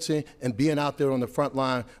transparency and being out there on the front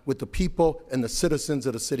line with the people and the citizens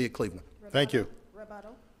of the city of Cleveland. Thank you.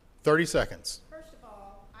 30 seconds. First of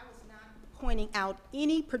all, I was not pointing out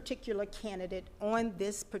any particular candidate on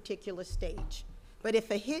this particular stage. But if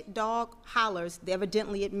a hit dog hollers,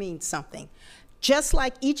 evidently it means something. Just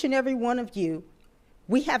like each and every one of you,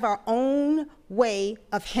 We have our own way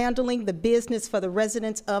of handling the business for the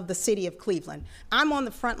residents of the city of Cleveland. I'm on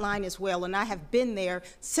the front line as well, and I have been there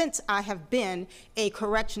since I have been a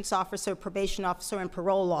corrections officer, probation officer, and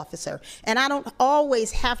parole officer. And I don't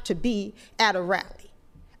always have to be at a rally.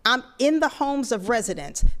 I'm in the homes of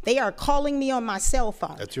residents. They are calling me on my cell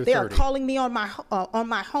phone. That's your They 30. are calling me on my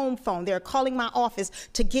home phone. They're calling my office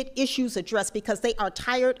to get issues addressed because they are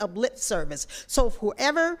tired of lip service. So if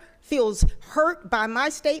whoever feels hurt by my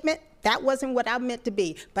statement, that wasn't what I meant to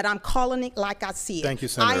be, but I'm calling it like I see it. Thank you,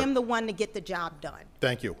 Senator. I am the one to get the job done.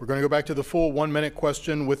 Thank you. We're going to go back to the full 1-minute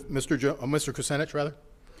question with Mr. Kucinich, rather.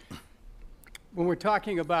 When we're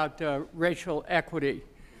talking about racial equity,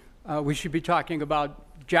 we should be talking about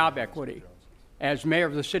job equity. As mayor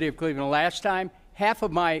of the city of Cleveland last time, half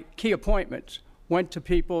of my key appointments went to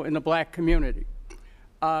people in the black community.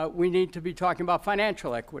 We need to be talking about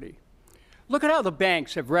financial equity. Look at how the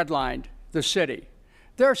banks have redlined the city.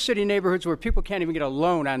 There are city neighborhoods where people can't even get a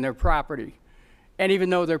loan on their property, and even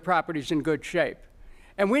though their property's in good shape.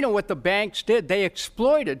 And we know what the banks did. They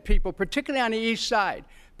exploited people, particularly on the east side,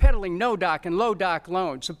 peddling no-doc and low-doc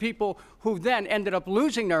loans to people who then ended up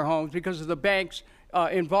losing their homes because of the bank's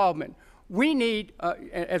involvement. We need,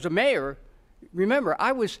 as a mayor, remember,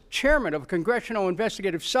 I was chairman of a congressional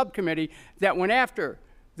investigative subcommittee that went after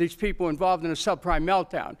these people involved in a subprime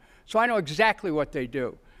meltdown. So I know exactly what they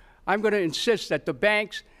do. I'm going to insist that the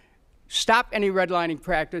banks stop any redlining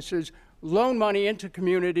practices, loan money into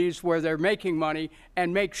communities where they're making money,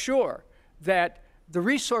 and make sure that the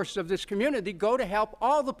resources of this community go to help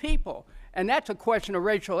all the people. And that's a question of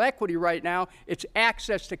racial equity right now. It's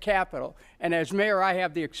access to capital. And as mayor, I'll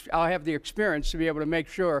have the experience to be able to make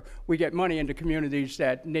sure we get money into communities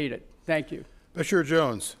that need it. Thank you. Bashir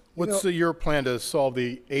Jones, what's your plan to solve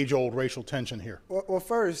the age-old racial tension here? Well,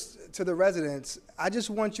 first, to the residents, I just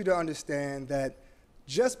want you to understand that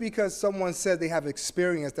just because someone says they have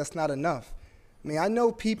experience, that's not enough. I mean, I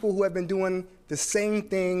know people who have been doing the same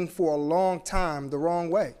thing for a long time the wrong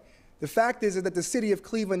way. The fact is that the city of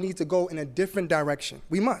Cleveland needs to go in a different direction.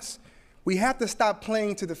 We must. We have to stop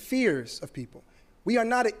playing to the fears of people. We are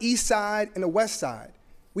not an east side and a west side.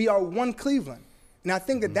 We are one Cleveland. And I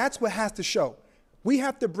think that that's what has to show. We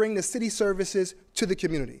have to bring the city services to the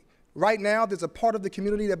community. Right now, there's a part of the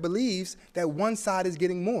community that believes that one side is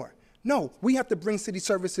getting more. No, we have to bring city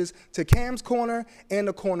services to Cam's Corner and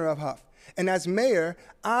the corner of Huff. And as mayor,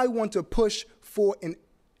 I want to push for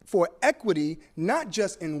equity, not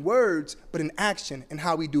just in words, but in action, in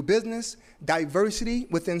how we do business, diversity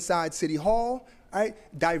within City Hall, right?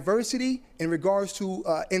 Diversity in regards to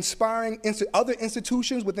inspiring other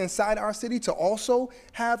institutions within our city to also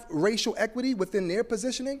have racial equity within their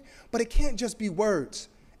positioning. But it can't just be words.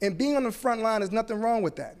 And being on the front line, is nothing wrong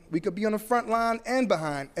with that. We could be on the front line and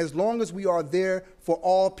behind, as long as we are there for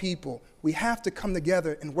all people. We have to come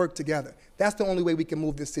together and work together. That's the only way we can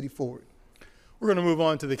move this city forward. We're going to move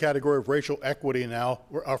on to the category of racial equity now,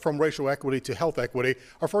 from racial equity to health equity.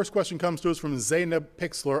 Our first question comes to us from Zainab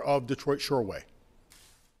Pixler of Detroit Shoreway.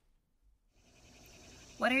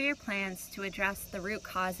 What are your plans to address the root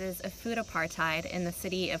causes of food apartheid in the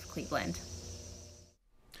city of Cleveland?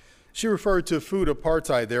 She referred to food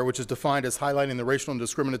apartheid there, which is defined as highlighting the racial and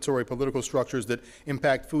discriminatory political structures that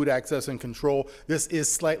impact food access and control. This is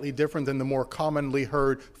slightly different than the more commonly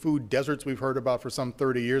heard food deserts we've heard about for some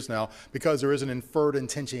 30 years now, because there is an inferred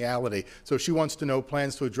intentionality. So she wants to know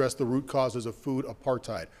plans to address the root causes of food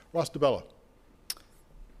apartheid. Ross DeBello.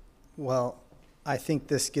 Well, I think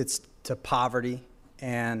this gets to poverty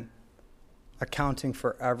and accounting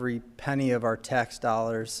for every penny of our tax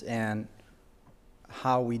dollars and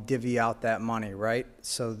how we divvy out that money, right?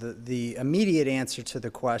 So the immediate answer to the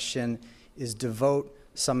question is devote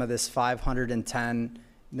some of this $510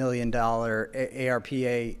 million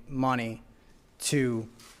ARPA money to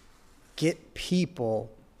get people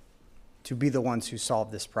to be the ones who solve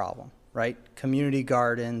this problem, right? Community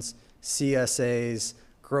gardens, CSAs,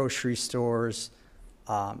 grocery stores,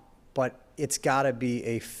 but it's got to be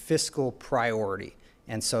a fiscal priority.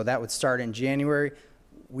 And so that would start in January.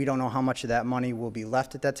 We don't know how much of that money will be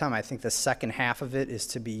left at that time. I think the second half of it is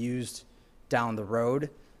to be used down the road,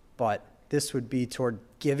 but this would be toward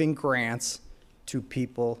giving grants to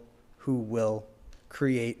people who will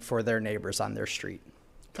create for their neighbors on their street.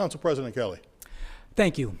 Council President Kelly.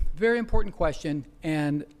 Thank you. Very important question,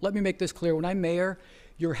 and let me make this clear. When I'm mayor,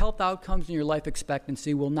 your health outcomes and your life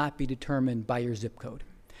expectancy will not be determined by your zip code.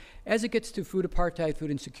 As it gets to food apartheid,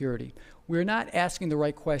 food insecurity, we're not asking the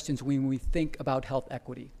right questions when we think about health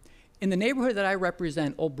equity. In the neighborhood that I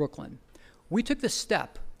represent, Old Brooklyn, we took the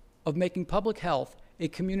step of making public health a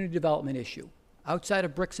community development issue. outside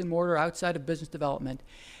of bricks and mortar, outside of business development.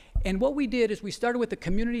 And what we did is we started with the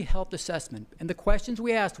community health assessment. And the questions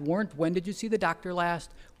we asked weren't, when did you see the doctor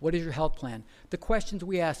last? What is your health plan? The questions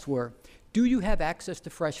we asked were, do you have access to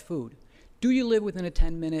fresh food? Do you live within a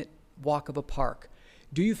 10-minute walk of a park?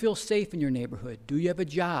 Do you feel safe in your neighborhood? Do you have a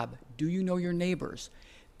job? Do you know your neighbors?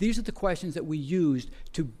 These are the questions that we used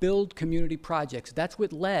to build community projects. That's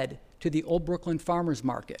what led to the Old Brooklyn Farmers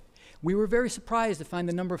Market. We were very surprised to find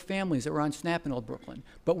the number of families that were on SNAP in Old Brooklyn,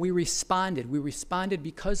 but we responded. We responded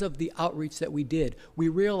because of the outreach that we did. We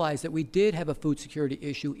realized that we did have a food security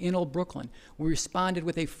issue in Old Brooklyn. We responded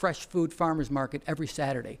with a fresh food farmers market every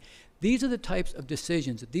Saturday. These are the types of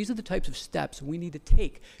decisions, these are the types of steps we need to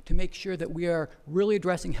take to make sure that we are really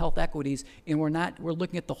addressing health equities, and we're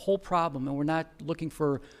looking at the whole problem, and we're not looking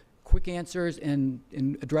for quick answers and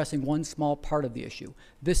addressing one small part of the issue.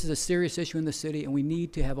 This is a serious issue in the city, and we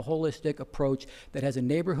need to have a holistic approach that has a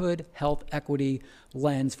neighborhood health equity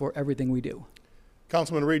lens for everything we do.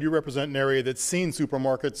 Councilman Reed, you represent an area that's seen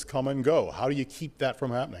supermarkets come and go. How do you keep that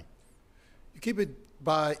from happening? You keep it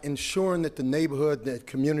by ensuring that the neighborhood, the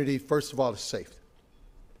community, first of all, is safe.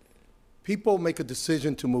 People make a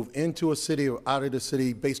decision to move into a city or out of the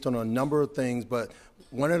city based on a number of things, but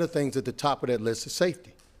one of the things at the top of that list is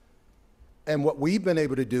safety. And what we've been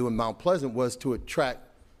able to do in Mount Pleasant was to attract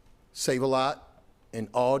Save-A-Lot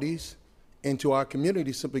and Aldi's into our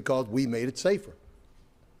community simply because we made it safer.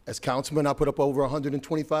 As councilman, I put up over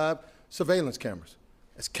 125 surveillance cameras.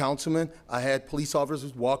 As councilman, I had police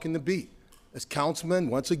officers walking the beat. As councilman,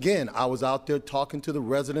 once again, I was out there talking to the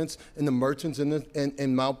residents and the merchants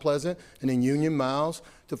in Mount Pleasant and in Union Miles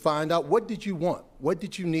to find out, what did you want? What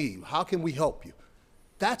did you need? How can we help you?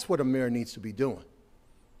 That's what a mayor needs to be doing.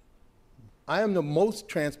 I am the most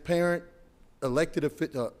transparent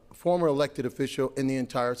former elected official in the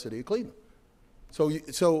entire city of Cleveland.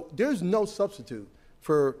 So there's no substitute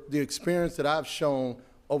for the experience that I've shown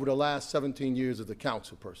over the last 17 years as a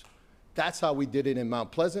council person. That's how we did it in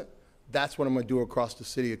Mount Pleasant. That's what I'm going to do across the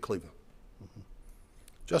city of Cleveland.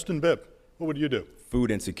 Justin Bibb, what would you do?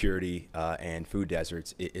 Food insecurity and food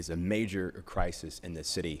deserts is a major crisis in the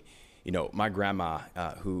city. You know, my grandma,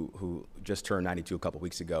 who just turned 92 a couple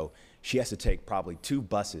weeks ago, she has to take probably 2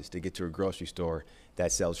 buses to get to a grocery store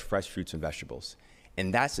that sells fresh fruits and vegetables.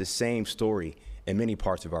 And that's the same story in many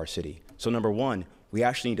parts of our city. So number one, we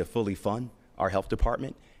actually need to fully fund our health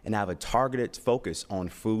department and have a targeted focus on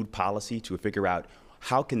food policy to figure out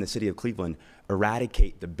how can the city of Cleveland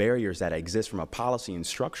eradicate the barriers that exist from a policy and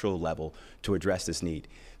structural level to address this need.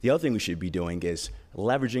 The other thing we should be doing is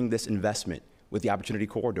leveraging this investment with the Opportunity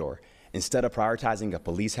Corridor. Instead of prioritizing a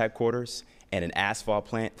police headquarters and an asphalt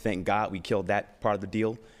plant, thank God we killed that part of the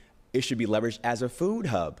deal, it should be leveraged as a food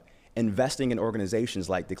hub, investing in organizations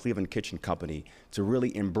like the Cleveland Kitchen Company to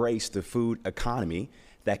really embrace the food economy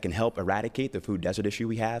that can help eradicate the food desert issue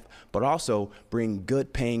we have, but also bring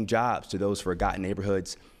good paying jobs to those forgotten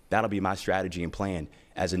neighborhoods. That'll be my strategy and plan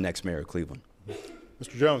as the next mayor of Cleveland.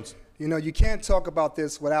 Mr. Jones. You know, you can't talk about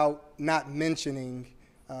this without not mentioning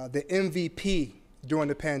the MVP during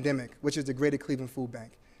the pandemic, which is the Greater Cleveland Food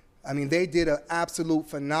Bank. I mean, they did an absolute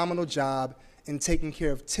phenomenal job in taking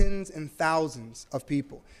care of tens and thousands of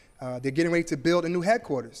people. They're getting ready to build a new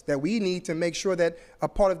headquarters that we need to make sure that a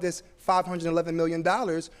part of this $511 million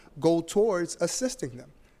go towards assisting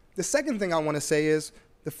them. The second thing I want to say is,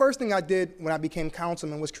 the first thing I did when I became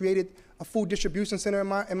councilman was created a food distribution center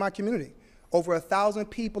in my community. Over 1,000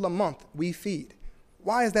 people a month we feed.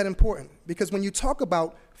 Why is that important? Because when you talk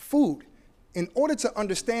about food, in order to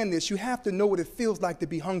understand this, you have to know what it feels like to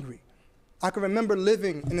be hungry. I can remember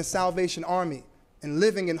living in the Salvation Army and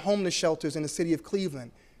living in homeless shelters in the city of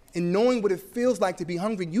Cleveland and knowing what it feels like to be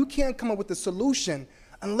hungry. You can't come up with a solution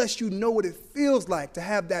unless you know what it feels like to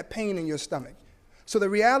have that pain in your stomach. So the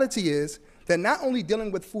reality is that not only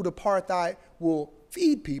dealing with food apartheid will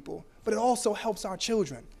feed people, but it also helps our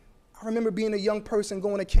children. I remember being a young person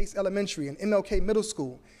going to Case Elementary and MLK Middle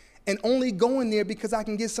School and only going there because I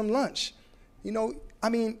can get some lunch. You know, I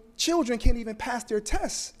mean, children can't even pass their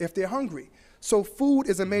tests if they're hungry. So food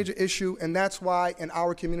is a major issue, and that's why in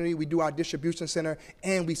our community we do our distribution center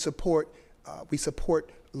and we support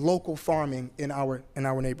local farming in our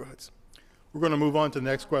neighborhoods. We're going to move on to the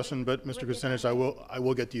next question, but Mr. Kucinich, I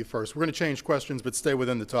will get to you first. We're going to change questions, but stay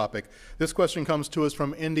within the topic. This question comes to us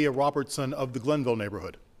from India Robertson of the Glenville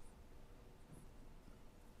neighborhood.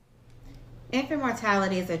 Infant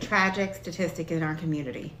mortality is a tragic statistic in our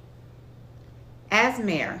community. As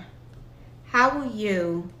mayor, how will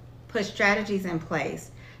you put strategies in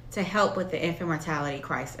place to help with the infant mortality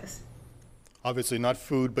crisis? Obviously not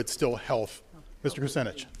food, but still health. Mr.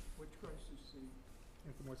 Kucinich.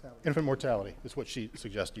 mortality. Infant mortality is what she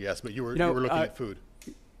suggested, yes, but you were looking at food.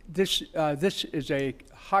 This is a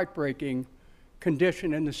heartbreaking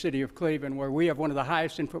condition in the city of Cleveland, where we have one of the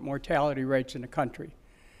highest infant mortality rates in the country.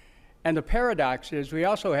 And the paradox is we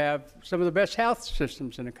also have some of the best health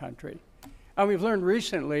systems in the country. And we've learned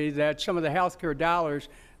recently that some of the healthcare dollars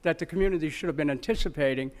that the community should have been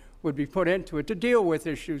anticipating would be put into it to deal with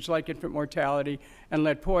issues like infant mortality and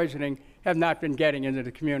lead poisoning have not been getting into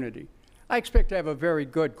the community. I expect to have a very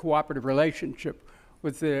good cooperative relationship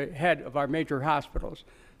with the head of our major hospitals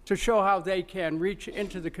to show how they can reach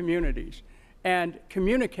into the communities and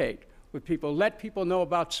communicate with people, let people know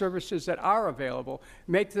about services that are available,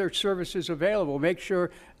 make their services available, make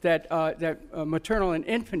sure that, maternal and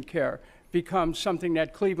infant care becomes something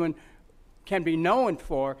that Cleveland can be known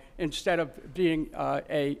for instead of being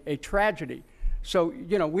a tragedy. So,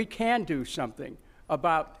 you know, we can do something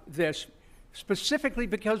about this, specifically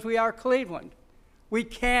because we are Cleveland. We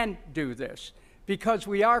can do this because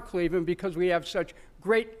we are Cleveland, because we have such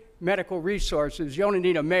great medical resources. You only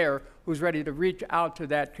need a mayor who's ready to reach out to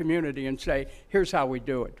that community and say, here's how we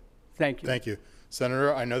do it. Thank you. Thank you.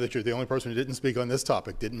 Senator, I know that you're the only person who didn't speak on this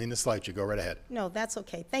topic. Didn't mean to slight you. Go right ahead. No, that's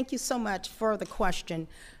okay. Thank you so much for the question.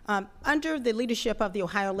 Under the leadership of the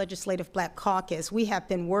Ohio Legislative Black Caucus, we have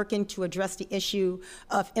been working to address the issue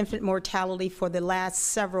of infant mortality for the last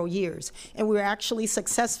several years. And we were actually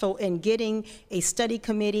successful in getting a study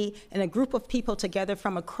committee and a group of people together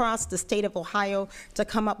from across the state of Ohio to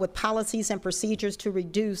come up with policies and procedures to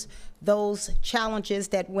reduce those challenges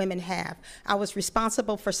that women have. I was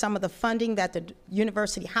responsible for some of the funding that the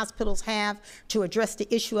university hospitals have to address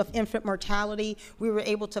the issue of infant mortality. We were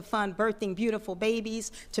able to fund Birthing Beautiful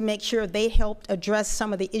Babies to make sure they helped address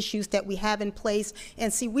some of the issues that we have in place.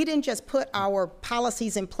 And see, we didn't just put our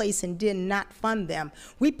policies in place and did not fund them.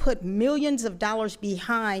 We put millions of dollars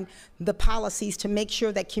behind the policies to make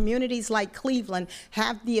sure that communities like Cleveland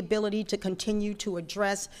have the ability to continue to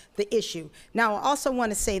address the issue. Now, I also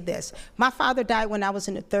want to say this. My father died when I was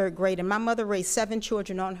in the 3rd grade, and my mother raised 7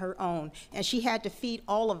 children on her own, and she had to feed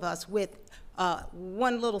all of us with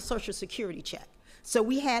one little Social Security check. So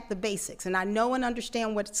we had the basics, and I know and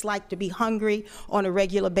understand what it's like to be hungry on a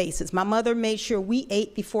regular basis. My mother made sure we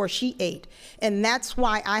ate before she ate, and that's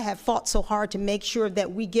why I have fought so hard to make sure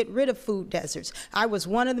that we get rid of food deserts. I was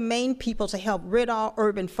one of the main people to help Ridall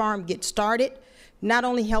Urban Farm get started. Not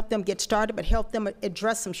only help them get started, but help them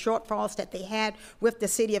address some shortfalls that they had with the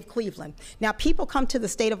city of Cleveland. Now, people come to the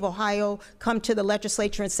state of Ohio, come to the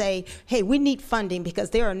legislature and say, hey, we need funding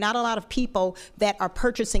because there are not a lot of people that are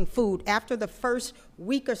purchasing food. After the first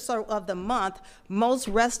week or so of the month, most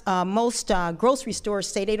grocery stores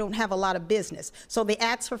say they don't have a lot of business. So they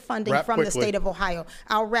ask for funding from the state of Ohio.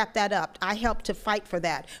 I'll wrap that up. I helped to fight for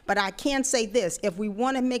that. But I can say this, if we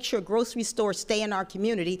want to make sure grocery stores stay in our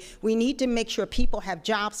community, we need to make sure people have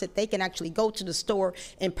jobs that they can actually go to the store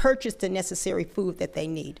and purchase the necessary food that they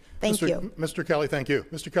need. Thank you. Mr. Kelly, thank you.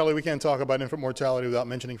 Mr. Kelly, we can't talk about infant mortality without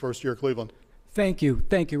mentioning First Year Cleveland. Thank you,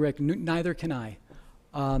 Rick. Neither can I.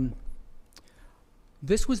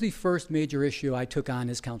 This was the first major issue I took on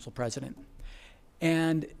as council president.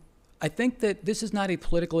 And I think that this is not a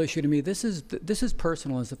political issue to me. This is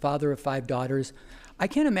personal. As the father of 5 daughters, I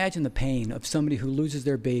can't imagine the pain of somebody who loses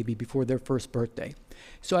their baby before their first birthday.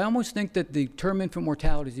 So I almost think that the term infant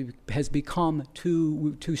mortality has become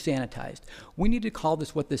too sanitized. We need to call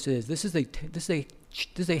this what this is. This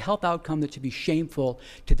is a health outcome that should be shameful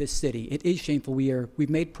to this city. It is shameful. We've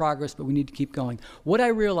made progress, but we need to keep going. What I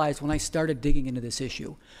realized when I started digging into this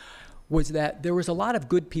issue was that there was a lot of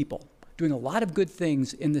good people doing a lot of good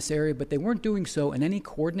things in this area, but they weren't doing so in any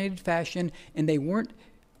coordinated fashion, and they weren't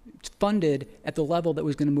funded at the level that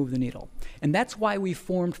was going to move the needle. And that's why we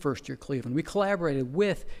formed First Year Cleveland. We collaborated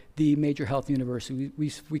with the major health university.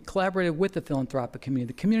 We collaborated with the philanthropic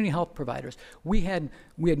community, the community health providers. We had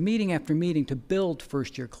meeting after meeting to build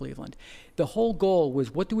First Year Cleveland. The whole goal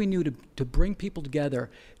was, what do we need to bring people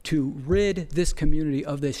together to rid this community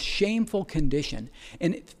of this shameful condition?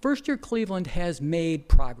 And First Year Cleveland has made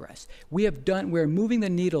progress. We're moving the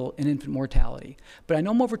needle in infant mortality. But I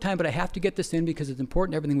know I'm over time, but I have to get this in because it's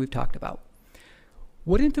important to everything we've talked about.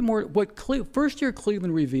 What First Year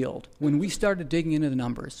Cleveland revealed when we started digging into the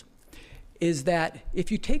numbers is that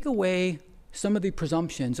if you take away some of the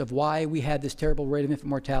presumptions of why we had this terrible rate of infant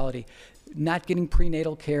mortality, not getting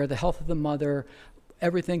prenatal care, the health of the mother,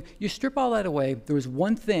 everything, you strip all that away, there was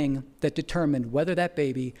one thing that determined whether that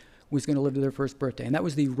baby was going to live to their first birthday, and that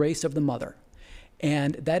was the race of the mother.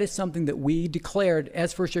 And that is something that we declared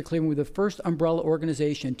as First Year Cleveland. We're the first umbrella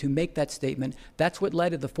organization to make that statement. That's what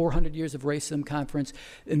led to the 400 Years of Racism Conference.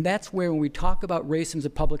 And that's where, when we talk about racism as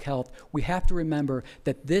public health, we have to remember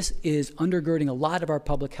that this is undergirding a lot of our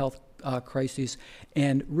public health crises.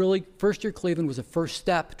 And really, First Year Cleveland was a first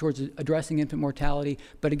step towards addressing infant mortality.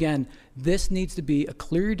 But again, this needs to be a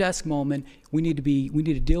clear your desk moment. We need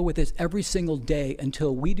to deal with this every single day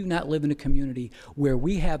until we do not live in a community where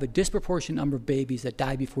we have a disproportionate number of babies that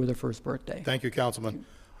die before their first birthday. Thank you, Councilman.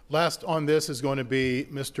 Last on this is going to be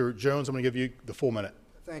Mr. Jones. I'm going to give you the full minute.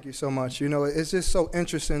 Thank you so much. You know, it's just so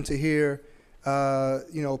interesting to hear,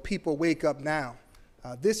 you know, people wake up now.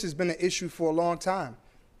 This has been an issue for a long time.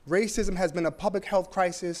 Racism has been a public health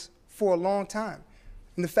crisis for a long time.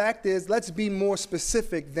 And the fact is, let's be more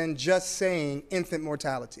specific than just saying infant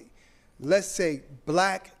mortality. Let's say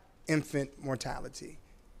black infant mortality.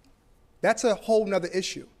 That's a whole nother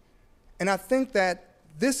issue. And I think that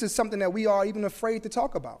this is something that we are even afraid to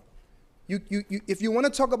talk about. If you want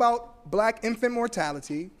to talk about black infant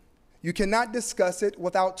mortality, you cannot discuss it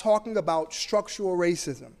without talking about structural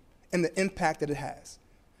racism and the impact that it has.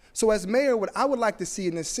 So as mayor, what I would like to see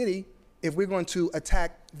in this city, if we're going to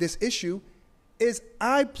attack this issue, is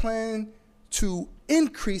I plan to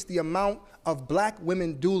increase the amount of black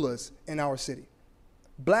women doulas in our city.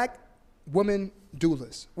 Black women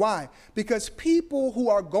doulas. Why? Because people who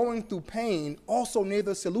are going through pain also need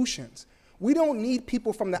the solutions. We don't need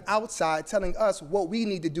people from the outside telling us what we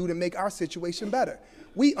need to do to make our situation better.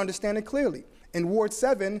 We understand it clearly. And Ward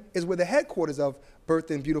 7 is where the headquarters of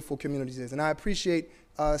Birth and Beautiful Communities is. And I appreciate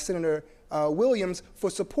Senator Williams for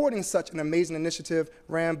supporting such an amazing initiative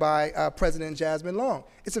ran by President Jasmine Long.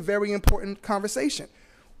 It's a very important conversation.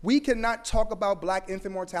 We cannot talk about black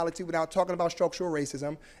infant mortality without talking about structural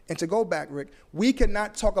racism. And to go back, Rick, we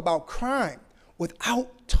cannot talk about crime without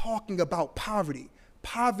talking about poverty.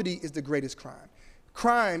 Poverty is the greatest crime.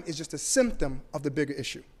 Crime is just a symptom of the bigger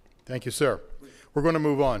issue. Thank you, sir. We're going to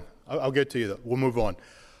move on. I'll get to you, though. We'll move on.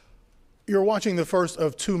 You're watching the first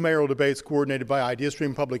of two mayoral debates coordinated by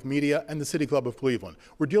Ideastream Public Media and the City Club of Cleveland.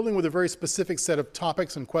 We're dealing with a very specific set of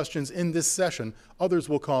topics and questions in this session. Others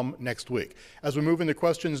will come next week. As we move into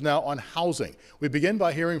questions now on housing, we begin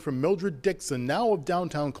by hearing from Mildred Dixon, now of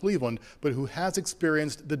downtown Cleveland, but who has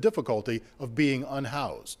experienced the difficulty of being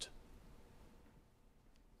unhoused.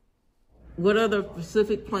 What are the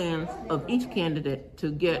specific plans of each candidate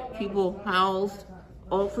to get people housed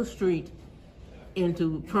off the street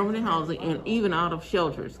into permanent housing and even out of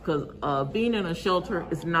shelters? Because being in a shelter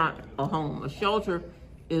is not a home. A shelter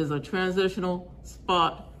is a transitional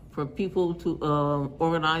spot for people to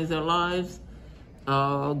organize their lives,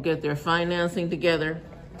 get their financing together,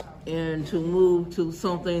 and to move to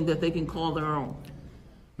something that they can call their own.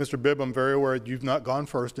 Mr. Bibb, I'm very aware you've not gone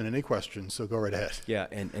first in any questions, so go right ahead. Yeah,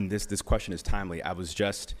 and this question is timely. I was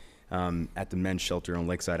just at the men's shelter on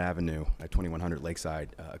Lakeside Avenue at 2100 Lakeside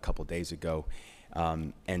a couple days ago,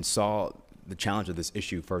 and saw the challenge of this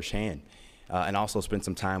issue firsthand, and also spent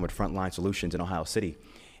some time with Frontline Solutions in Ohio City.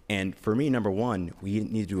 And for me, number one, we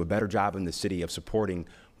need to do a better job in the city of supporting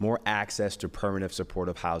more access to permanent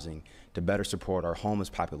supportive housing, to better support our homeless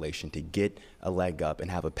population, to get a leg up and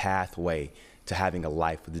have a pathway to having a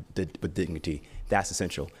life with dignity. That's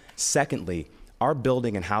essential. Secondly, our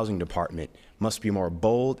building and housing department must be more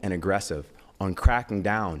bold and aggressive on cracking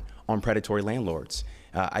down on predatory landlords.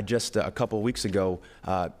 I just, a couple of weeks ago,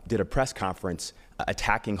 did a press conference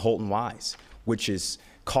attacking Holton Wise, which is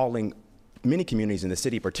calling many communities in the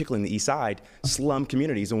city, particularly in the east side, slum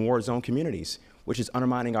communities and war zone communities, which is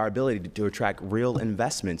undermining our ability to attract real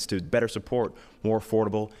investments to better support more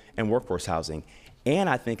affordable and workforce housing. And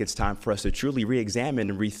I think it's time for us to truly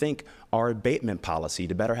re-examine and rethink our abatement policy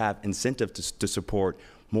to better have incentive to support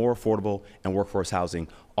more affordable and workforce housing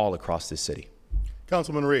all across this city.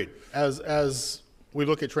 Councilman Reed, as we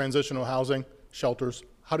look at transitional housing, shelters,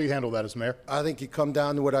 how do you handle that as mayor? I think you come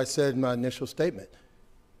down to what I said in my initial statement.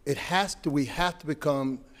 We have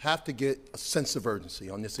to get a sense of urgency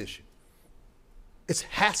on this issue. It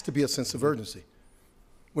has to be a sense of urgency.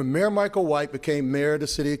 When Mayor Michael White became mayor of the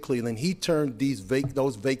city of Cleveland, he turned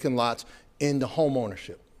those vacant lots into home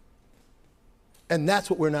ownership. And that's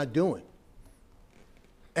what we're not doing.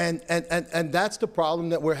 And that's the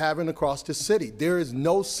problem that we're having across the city. There is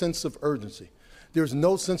no sense of urgency. There's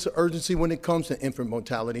no sense of urgency when it comes to infant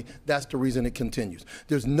mortality. That's the reason it continues.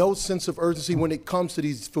 There's no sense of urgency when it comes to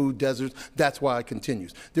these food deserts. That's why it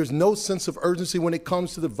continues. There's no sense of urgency when it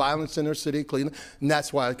comes to the violence in our city of Cleveland, and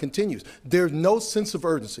that's why it continues. There's no sense of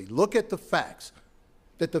urgency. Look at the facts.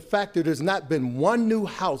 The fact that there's not been one new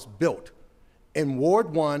house built in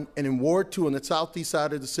Ward 1 and in Ward 2 on the southeast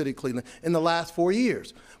side of the city of Cleveland in the last 4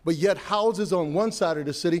 years. But yet houses on one side of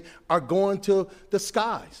the city are going to the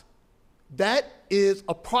skies. That is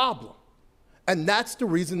a problem. And that's the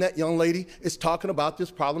reason that young lady is talking about this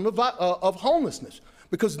problem of homelessness,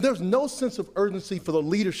 because there's no sense of urgency for the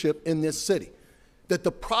leadership in this city, that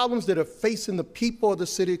the problems that are facing the people of the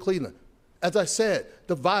city of Cleveland, as I said,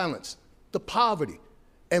 the violence, the poverty.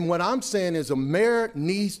 And what I'm saying is a mayor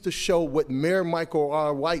needs to show what Mayor Michael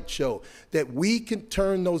R. White showed, that we can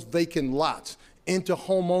turn those vacant lots into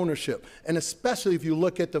home ownership. And especially if you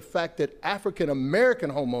look at the fact that African-American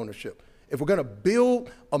home ownership, if we're going to build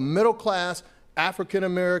a middle-class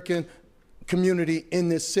African-American community in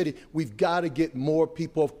this city, we've got to get more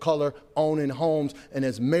people of color owning homes. And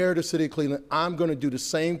as mayor of the city of Cleveland, I'm going to do the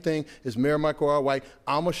same thing as Mayor Michael R. White.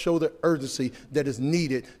 I'm going to show the urgency that is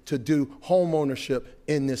needed to do home ownership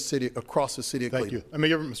in this city, across the city of Cleveland. Thank you. Let me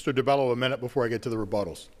give Mr. DeBello a minute before I get to the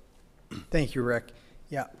rebuttals. Thank you, Rick.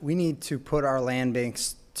 Yeah, we need to put our land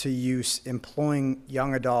banks to use, employing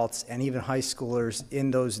young adults and even high schoolers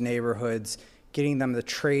in those neighborhoods, getting them the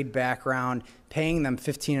trade background, paying them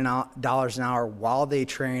 $15 an hour while they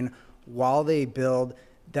train, while they build.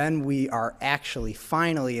 Then we are actually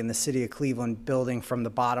finally in the city of Cleveland building from the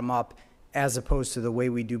bottom up, as opposed to the way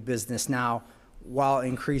we do business now, while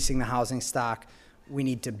increasing the housing stock. We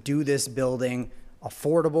need to do this building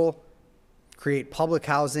affordable, create public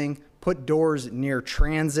housing, put doors near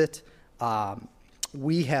transit.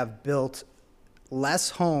 We have built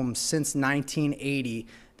less homes since 1980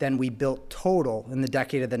 than we built total in the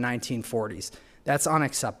decade of the 1940s. That's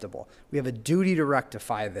unacceptable. We have a duty to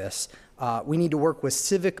rectify this. We need to work with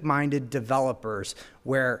civic-minded developers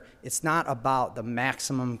where it's not about the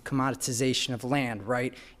maximum commoditization of land,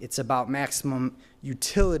 right? It's about maximum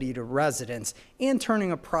utility to residents and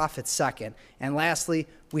turning a profit second. And lastly,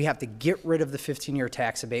 we have to get rid of the 15-year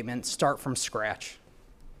tax abatement, start from scratch.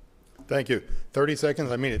 Thank you. 30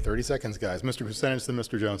 seconds. I mean it. 30 seconds, guys. Mr. Kucinich, then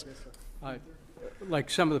Mr. Jones. Like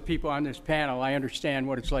some of the people on this panel, I understand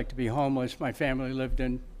what it's like to be homeless. My family lived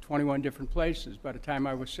in 21 different places by the time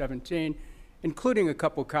I was 17, including a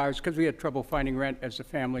couple cars, because we had trouble finding rent as the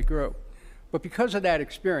family grew. But because of that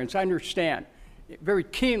experience, I understand very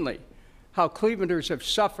keenly how Clevelanders have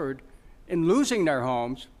suffered in losing their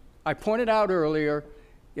homes. I pointed out earlier,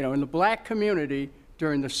 in the black community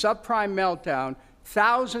during the subprime meltdown,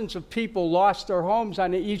 thousands of people lost their homes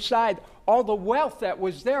on the east side. All the wealth that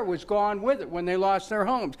was there was gone with it when they lost their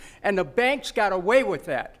homes. And the banks got away with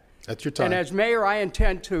that. That's your time. And as mayor, I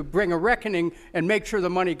intend to bring a reckoning and make sure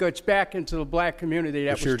the money gets back into the black community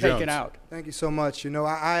that was taken out. Thank you so much.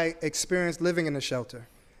 I experienced living in a shelter.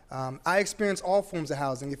 I experienced all forms of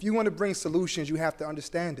housing. If you want to bring solutions, you have to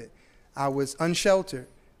understand it. I was unsheltered.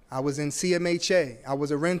 I was in CMHA. I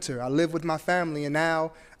was a renter. I lived with my family, and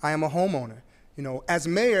now I am a homeowner. As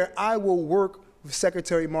mayor, I will work with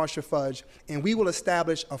Secretary Marsha Fudge, and we will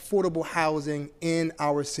establish affordable housing in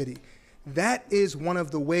our city. That is one of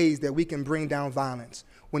the ways that we can bring down violence.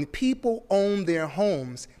 When people own their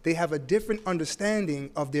homes, they have a different understanding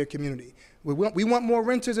of their community. We want more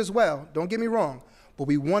renters as well, don't get me wrong, but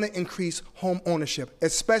we want to increase home ownership,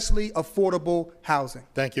 especially affordable housing.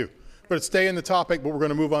 Thank you. We're going to stay in the topic, but we're going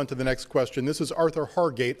to move on to the next question. This is Arthur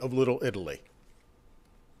Hargate of Little Italy.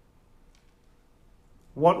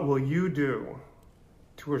 What will you do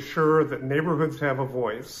to assure that neighborhoods have a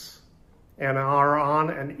voice and are on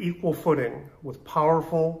an equal footing with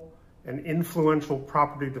powerful and influential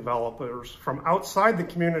property developers from outside the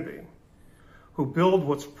community who build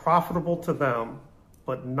what's profitable to them,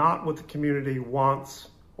 but not what the community wants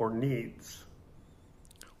or needs?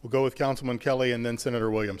 We'll go with Councilman Kelly and then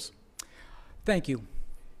Senator Williams. Thank you.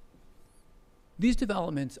 These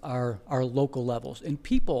developments are local levels, and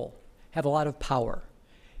people have a lot of power.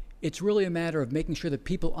 It's really a matter of making sure that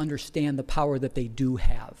people understand the power that they do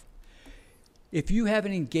have. If you have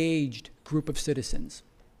an engaged group of citizens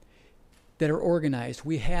that are organized,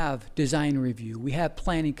 we have design review, we have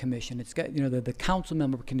planning commission, it's got, the council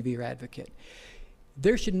member can be your advocate.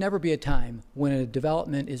 There should never be a time when a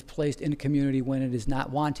development is placed in a community when it is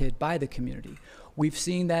not wanted by the community. We've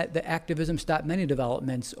seen that the activism stop many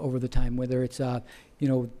developments over the time, whether it's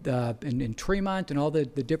in Tremont and all the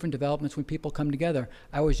different developments when people come together.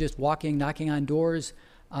 I was just knocking on doors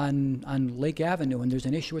on Lake Avenue, and there's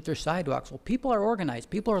an issue with their sidewalks. Well, people are organized,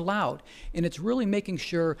 people are loud, and it's really making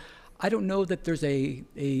sure. I don't know that there's I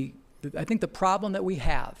think the problem that we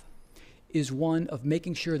have is one of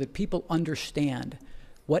making sure that people understand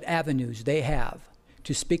what avenues they have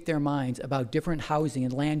to speak their minds about different housing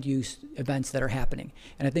and land use events that are happening.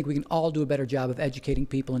 And I think we can all do a better job of educating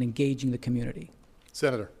people and engaging the community.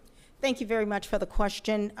 Senator. Thank you very much for the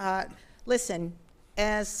question. Listen,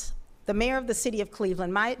 as the mayor of the city of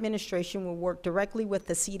Cleveland, my administration will work directly with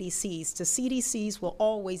the CDCs. The CDCs will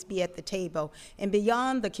always be at the table. And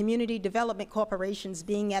beyond the community development corporations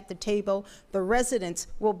being at the table, the residents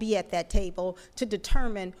will be at that table to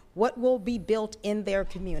determine what will be built in their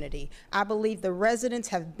community. I believe the residents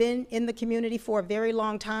have been in the community for a very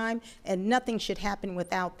long time, and nothing should happen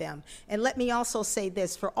without them. And let me also say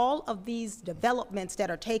this, for all of these developments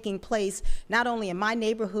that are taking place, not only in my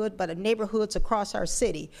neighborhood, but in neighborhoods across our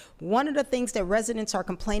city, one of the things that residents are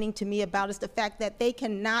complaining to me about is the fact that they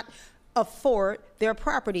cannot afford their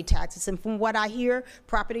property taxes. And from what I hear,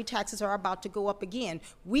 property taxes are about to go up again.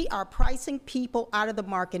 We are pricing people out of the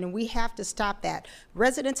market, and we have to stop that.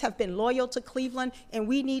 Residents have been loyal to Cleveland, and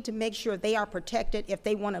we need to make sure they are protected if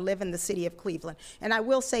they want to live in the city of Cleveland. And I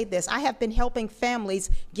will say this, I have been helping families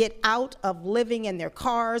get out of living in their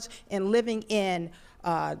cars and living in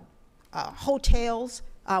hotels,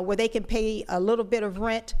 where they can pay a little bit of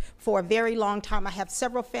rent for a very long time. I have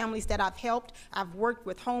several families that I've helped. I've worked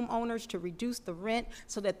with homeowners to reduce the rent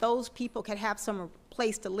so that those people can have some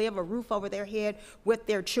place to live, a roof over their head with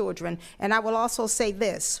their children. And I will also say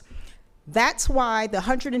this, that's why the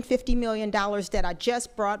 $150 million that I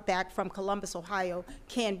just brought back from Columbus, Ohio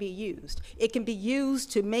can be used. It can be used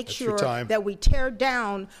to make sure that we tear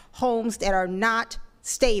down homes that are not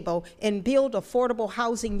stable and build affordable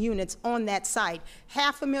housing units on that site.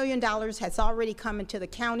 $500,000 has already come into the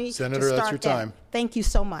county. Senator, to start that's your time. Thank you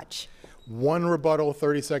so much. One rebuttal,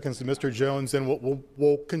 30 seconds to Mr. Jones, and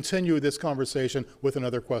we'll continue this conversation with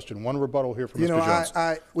another question. One rebuttal here from Mr.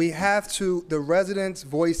 Jones. We have to, the residents'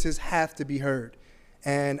 voices have to be heard.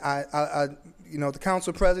 And the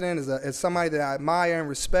council president is somebody that I admire and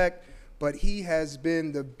respect, but he has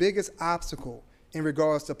been the biggest obstacle in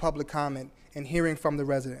regards to public comment and hearing from the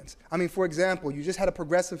residents. I mean, for example, you just had a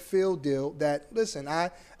progressive field deal that, listen,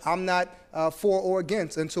 I'm not for or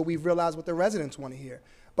against until we realize what the residents want to hear.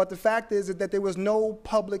 But the fact is that there was no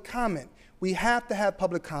public comment. We have to have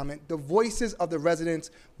public comment. The voices of the residents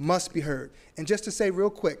must be heard. And just to say real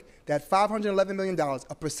quick, that $511 million,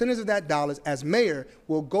 a percentage of that dollars as mayor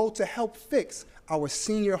will go to help fix our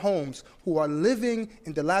senior homes who are living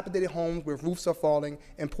in dilapidated homes where roofs are falling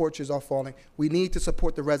and porches are falling. We need to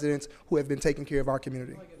support the residents who have been taking care of our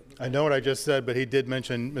community. I know what I just said, but he did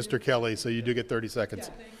mention Mr. Kelly, so you do get 30 seconds.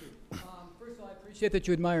 Yeah, thank you. First of all, I appreciate that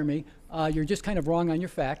you admire me. You're just kind of wrong on your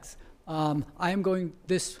facts. I am going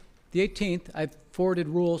the 18th, I've forwarded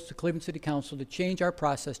rules to Cleveland City Council to change our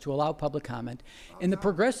process to allow public comment. In the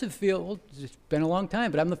progressive field, it's been a long time,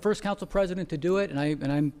 but I'm the first council president to do it, and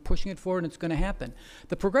I'm pushing it forward, and it's going to happen.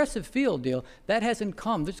 The progressive field deal, that hasn't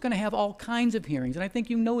come. It's going to have all kinds of hearings, and I think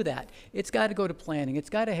you know that. It's got to go to planning. It's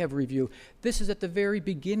got to have review. This is at the very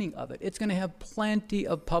beginning of it. It's going to have plenty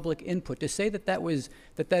of public input. To say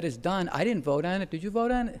that is done, I didn't vote on it. Did you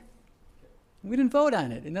vote on it? We didn't vote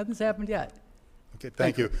on it, and nothing's happened yet. Okay,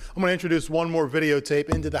 thank you. I'm going to introduce one more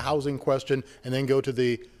videotape into the housing question and then go to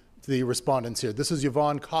the respondents here. This is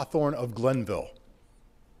Yvonne Cawthorn of Glenville.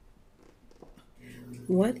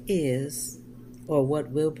 What is or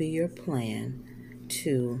what will be your plan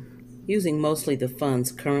to, using mostly the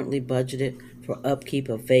funds currently budgeted for upkeep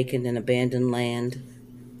of vacant and abandoned land,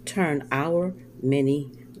 turn our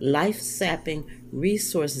many life-sapping,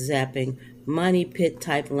 resource-zapping, money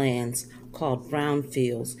pit-type lands called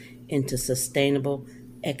brownfields into sustainable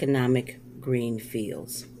economic green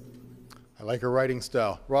fields? I like her writing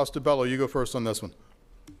style. Ross DeBello, you go first on this one.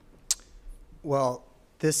 Well,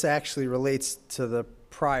 this actually relates to the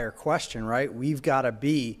prior question, right? We've got to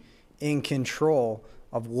be in control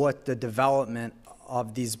of what the development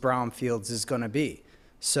of these brownfields is going to be.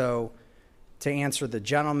 So to answer the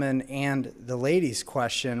gentleman and the lady's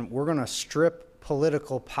question, we're going to strip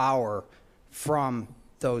political power from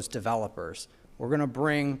those developers. We're going to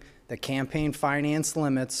bring the campaign finance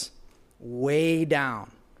limits way down,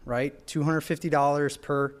 right? $250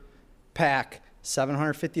 per pack,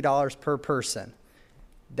 $750 per person.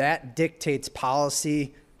 That dictates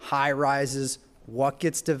policy, high rises, what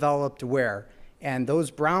gets developed where. And those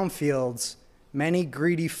brownfields, many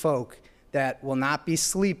greedy folk that will not be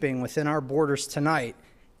sleeping within our borders tonight,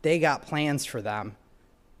 they got plans for them.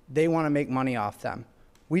 They want to make money off them.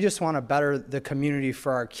 We just want to better the community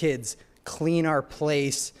for our kids, clean our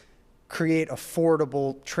place, create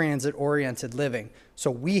affordable transit-oriented living.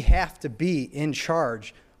 So we have to be in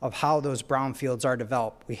charge of how those brownfields are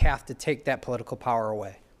developed. We have to take that political power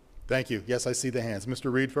away. Thank you. Yes, I see the hands.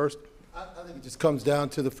 Mr. Reed first. I think it just comes down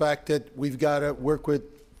to the fact that we've got to work with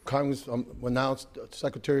Congress, announced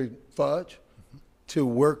Secretary Fudge to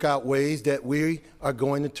work out ways that we are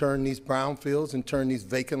going to turn these brownfields and turn these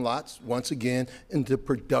vacant lots once again into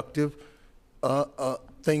productive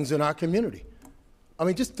things in our community. I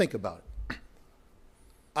mean, just think about it.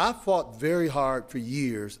 I fought very hard for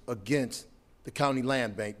years against the county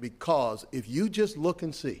land bank because if you just look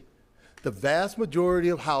and see, the vast majority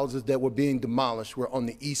of houses that were being demolished were on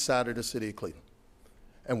the east side of the city of Cleveland.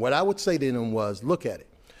 And what I would say to them was, look at it.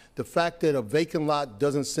 The fact that a vacant lot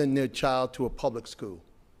doesn't send their child to a public school.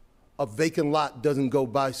 A vacant lot doesn't go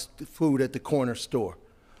buy food at the corner store.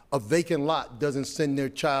 A vacant lot doesn't send their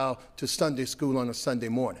child to Sunday school on a Sunday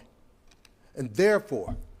morning. And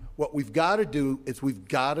therefore, what we've got to do is we've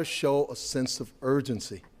got to show a sense of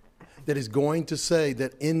urgency that is going to say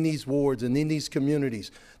that in these wards and in these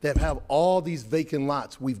communities that have all these vacant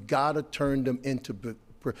lots, we've got to turn them into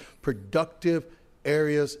productive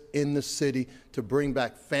areas in the city to bring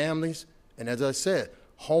back families and, as I said,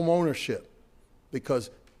 home ownership.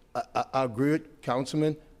 Because I agree with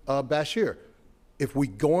Councilman Bashir. If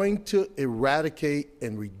we're going to eradicate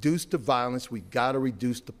and reduce the violence, we've got to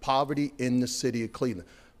reduce the poverty in the city of Cleveland.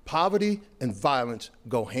 Poverty and violence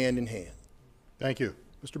go hand in hand. Thank you.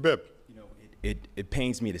 Mr. Bibb. You know, it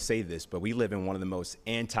pains me to say this, but we live in one of the most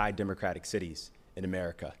anti-democratic cities in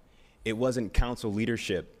America. It wasn't council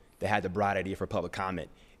leadership that had the bright idea for public comment.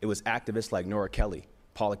 It was activists like Nora Kelly,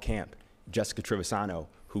 Paula Camp, Jessica Trevisano,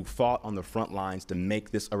 who fought on the front lines to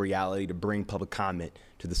make this a reality, to bring public comment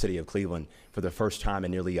to the city of Cleveland for the first time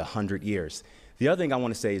in nearly 100 years. The other thing I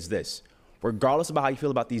want to say is this. Regardless of how you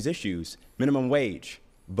feel about these issues, minimum wage,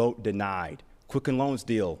 vote denied. Quicken Loans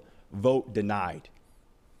deal, vote denied.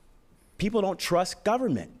 People don't trust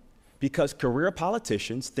government because career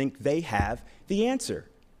politicians think they have the answer.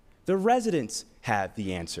 The residents have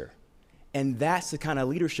the answer. And that's the kind of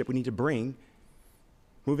leadership we need to bring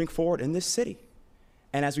moving forward in this city.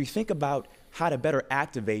 And as we think about how to better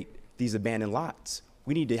activate these abandoned lots,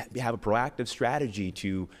 we need to have a proactive strategy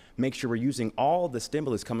to make sure we're using all the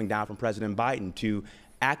stimulus coming down from President Biden to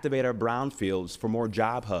activate our brownfields for more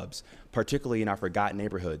job hubs, particularly in our forgotten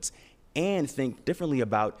neighborhoods, and think differently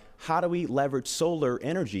about how do we leverage solar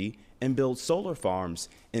energy and build solar farms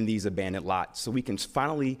in these abandoned lots so we can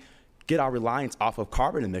finally get our reliance off of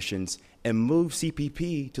carbon emissions and move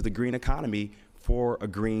CPP to the green economy for a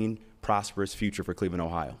green, prosperous future for Cleveland,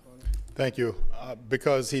 Ohio. Thank you.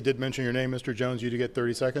 Because he did mention your name, Mr. Jones, you do get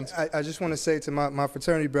 30 seconds. I just want to say to my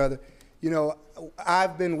fraternity brother, you know,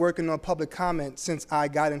 I've been working on public comment since I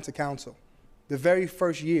got into council. The very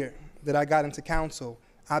first year that I got into council,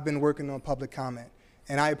 I've been working on public comment.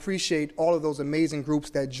 And I appreciate all of those amazing groups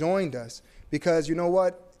that joined us because, you know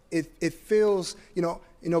what, it feels, you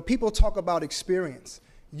know, people talk about experience.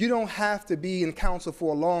 You don't have to be in council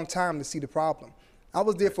for a long time to see the problem. I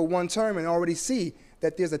was there for one term and already see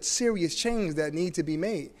that there's a serious change that needs to be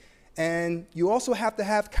made. And you also have to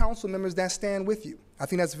have council members that stand with you. I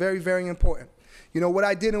think that's very, very important. You know, what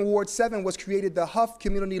I did in Ward 7 was created the Huff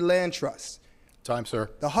Community Land Trust. Time, sir.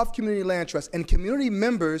 The Huff Community Land Trust. And community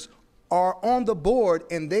members are on the board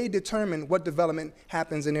and they determine what development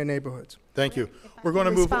happens in their neighborhoods. Thank you. We're going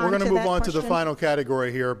to move on to the final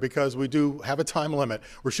category here because we do have a time limit.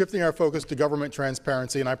 We're shifting our focus to government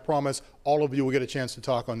transparency, and I promise all of you will get a chance to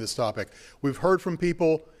talk on this topic. We've heard from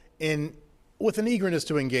people with an eagerness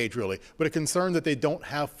to engage, really, but a concern that they don't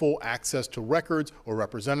have full access to records or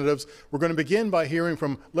representatives. We're going to begin by hearing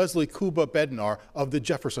from Leslie Kuba Bednar of the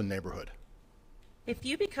Jefferson neighborhood. If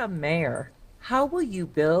you become mayor, how will you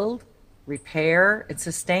build, repair, and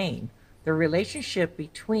sustain the relationship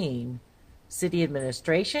between city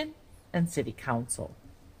administration and city council?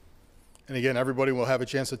 And again, everybody will have a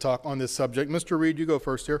chance to talk on this subject. Mr. Reed, you go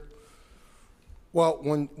first here. Well,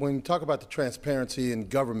 when you talk about the transparency in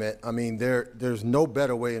government, I mean, there's no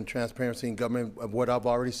better way in transparency in government of what I've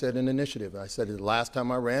already said in the initiative. I said it the last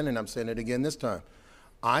time I ran, and I'm saying it again this time.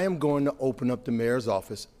 I am going to open up the mayor's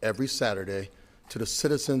office every Saturday to the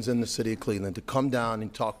citizens in the city of Cleveland to come down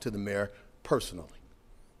and talk to the mayor personally.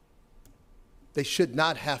 They should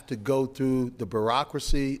not have to go through the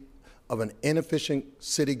bureaucracy of an inefficient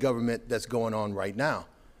city government that's going on right now.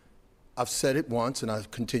 I've said it once and I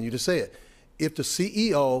continue to say it. If the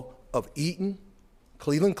CEO of Eaton,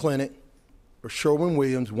 Cleveland Clinic, or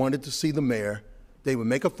Sherwin-Williams wanted to see the mayor, they would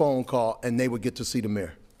make a phone call and they would get to see the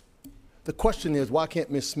mayor. The question is, why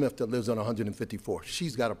can't Ms. Smith that lives on 154th?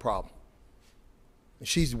 She's got a problem.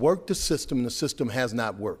 She's worked the system and the system has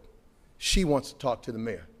not worked. She wants to talk to the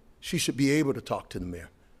mayor. She should be able to talk to the mayor.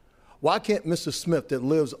 Why can't Mr. Smith that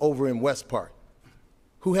lives over in West Park,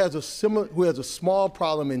 who has a small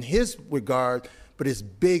problem in his regard, but it's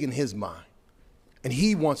big in his mind, and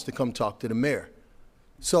he wants to come talk to the mayor?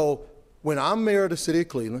 So when I'm mayor of the city of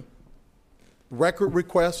Cleveland, record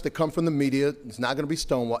requests that come from the media, it's not going to be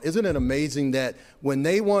stonewalled. Isn't it amazing that when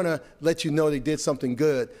they want to let you know they did something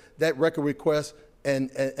good, that record request and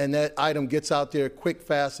that item gets out there quick,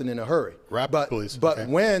 fast, and in a hurry? Please. But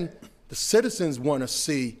Okay. when the citizens want to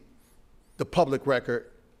see the public record,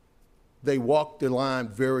 they walk the line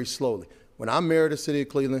very slowly. When I'm mayor of the city of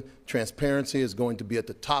Cleveland, transparency is going to be at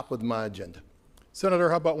the top of my agenda. Senator,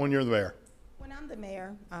 how about when you're the mayor? When I'm the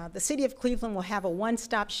mayor, the city of Cleveland will have a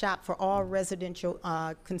one-stop shop for all residential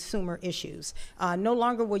consumer issues. No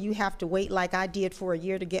longer will you have to wait like I did for a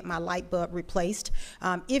year to get my light bulb replaced.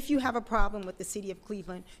 If you have a problem with the city of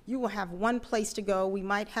Cleveland, you will have one place to go. We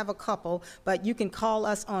might have a couple, but you can call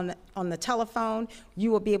us on the telephone.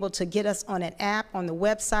 You will be able to get us on an app, on the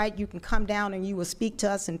website. You can come down and you will speak to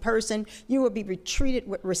us in person. You will be treated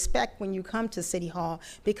with respect when you come to City Hall,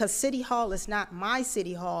 because City Hall is not my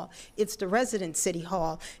City Hall, it's the resident City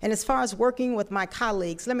Hall. And as far as working with my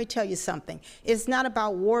colleagues, let me tell you something. It's not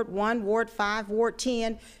about Ward 1, Ward 5, Ward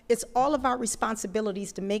 10. It's all of our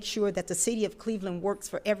responsibilities to make sure that the city of Cleveland works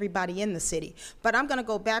for everybody in the city. But I'm going to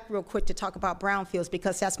go back real quick to talk about brownfields,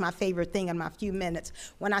 because that's my favorite thing in my few minutes.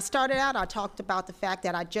 When I started out, I talked about the fact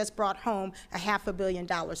that I just brought home $500 million.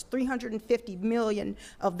 $350 million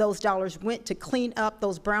of those dollars went to clean up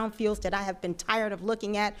those brownfields that I have been tired of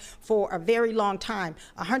looking at for a very long time.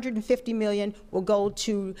 $150 million will go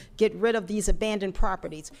to get rid of these abandoned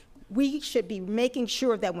properties. We should be making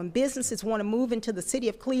sure that when businesses want to move into the city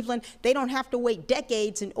of Cleveland, they don't have to wait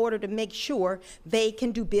decades in order to make sure they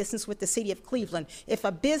can do business with the city of Cleveland. If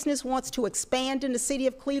a business wants to expand in the city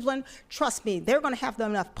of Cleveland, trust me, they're going to have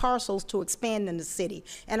enough parcels to expand in the city.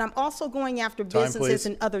 And I'm also going after businesses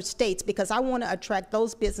in other states, because I want to attract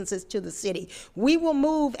those businesses to the city. We will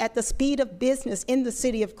move at the speed of business in the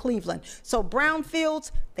city of Cleveland. So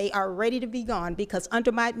brownfields, they are ready to be gone, because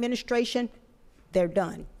under my administration, they're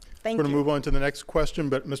done. Thank We're you. going to move on to the next question,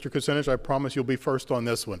 but Mr. Kucinich, I promise you'll be first on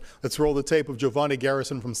this one. Let's roll the tape of Giovanni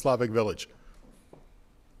Garrison from Slavic Village.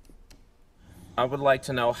 I would like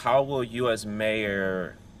to know, how will you as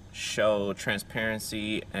mayor show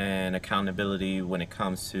transparency and accountability when it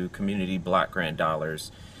comes to community block grant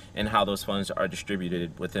dollars and how those funds are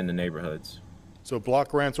distributed within the neighborhoods? So block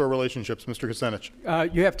grants or relationships, Mr.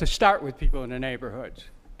 Kucinich. You have to start with people in the neighborhoods,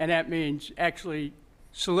 and that means actually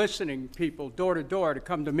soliciting people door to door to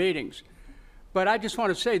come to meetings. But I just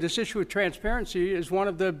want to say this issue of transparency is one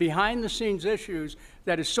of the behind the scenes issues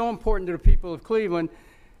that is so important to the people of Cleveland,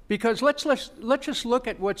 because let's just look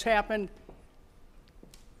at what's happened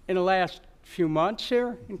in the last few months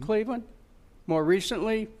here in Cleveland. More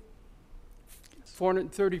recently,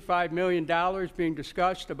 $435 million being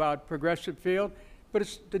discussed about Progressive Field, but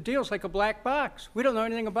the deal's like a black box. We don't know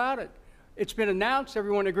anything about it. It's been announced,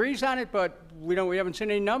 everyone agrees on it, but we haven't seen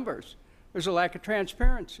any numbers. There's a lack of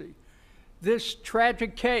transparency. This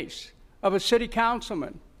tragic case of a city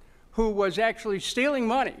councilman who was actually stealing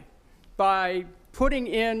money by putting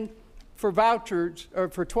in for vouchers or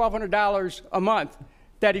for $1,200 a month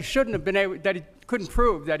that he shouldn't have been able, that he couldn't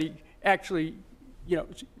prove that he actually,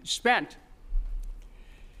 spent.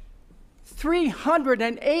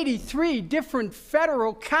 383 different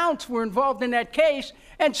federal counts were involved in that case,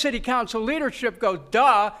 and city council leadership goes,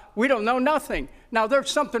 duh, we don't know nothing. Now, there's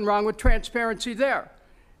something wrong with transparency there.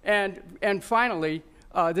 And finally,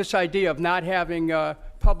 this idea of not having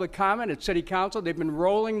public comment at city council. They've been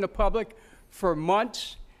rolling the public for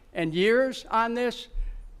months and years on this.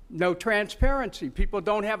 No transparency. People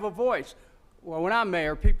don't have a voice. Well, when I'm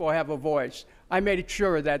mayor, people have a voice. I made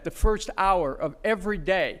sure that the first hour of every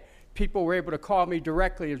day, people were able to call me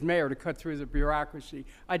directly as mayor to cut through the bureaucracy.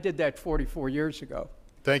 I did that 44 years ago.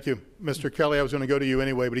 Thank you. Mr. Kelly, I was going to go to you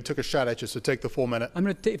anyway, but he took a shot at you, so take the full minute. I'm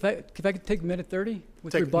going to take, if I could take a minute 30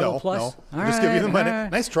 with rebuttal plus. No, just give you the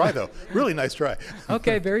minute. Nice try, though. Really nice try.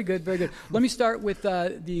 Okay, very good, very good. Let me start with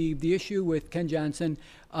the issue with Ken Johnson.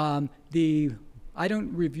 I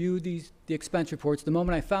don't review the expense reports. The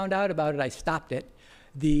moment I found out about it, I stopped it.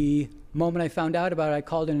 The moment I found out about it, I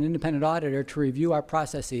called in an independent auditor to review our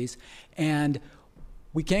processes. And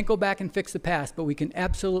we can't go back and fix the past, but we can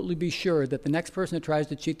absolutely be sure that the next person that tries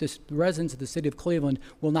to cheat the residents of the city of Cleveland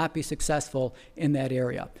will not be successful in that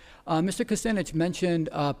area. Mr. Kucinich mentioned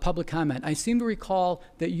public comment. I seem to recall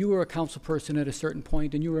that you were a council person at a certain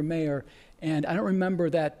point and you were mayor, And I don't remember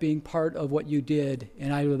that being part of what you did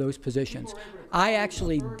in either of those positions. I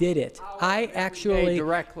actually did it. I actually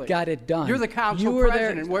got it done. You're the council you were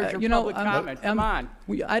president. There. Where's your public comment? Come on.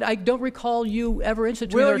 I don't recall you ever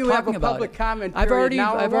instituting or talking about it. Will you have a public comment I've period?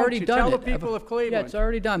 I've already done Tell it. the people of Cleveland. Yeah, it's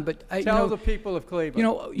already done. But tell the people of Cleveland. You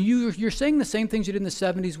know, you're saying the same things you did in the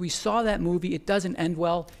 70s. We saw that movie. It doesn't end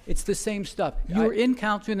well. It's the same stuff. You were in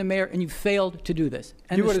council and the mayor, and you failed to do this.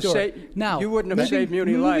 You wouldn't have saved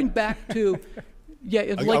Muni Light. Moving back to.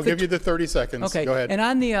 Yeah, I'll give you the 30 seconds. Okay. Go ahead. And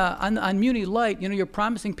on the on Muni Light, you know, you're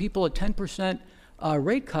promising people a 10%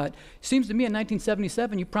 rate cut. Seems to me in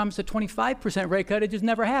 1977 you promised a 25% rate cut. It just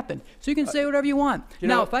never happened. So you can say whatever you want.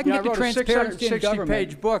 Now, if I can get to transparency in government,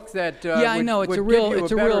 page book that yeah, I know it's a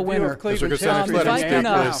real winner.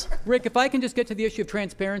 Rick, if I can just get to the issue of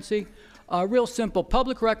transparency. Real simple.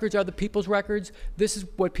 Public records are the people's records. This is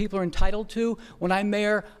what people are entitled to. When I'm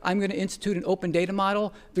mayor, I'm going to institute an open data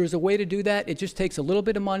model. There's a way to do that. It just takes a little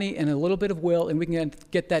bit of money and a little bit of will, and we can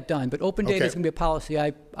get that done. But open data is going to be a policy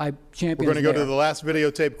I champion. We're going to go to the last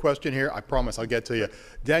videotape question here. I promise I'll get to you.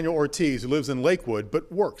 Daniel Ortiz, who lives in Lakewood but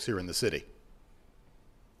works here in the city.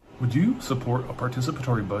 Would you support a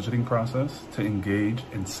participatory budgeting process to engage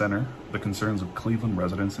and center the concerns of Cleveland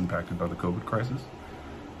residents impacted by the COVID crisis?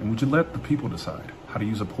 And would you let the people decide how to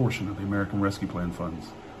use a portion of the American Rescue Plan funds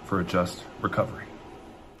for a just recovery?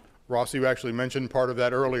 Ross, you actually mentioned part of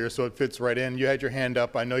that earlier, so it fits right in. You had your hand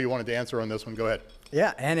up. I know you wanted to answer on this one. Go ahead.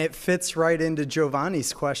 Yeah, and it fits right into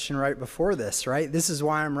Giovanni's question right before this, right? This is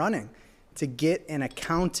why I'm running, to get an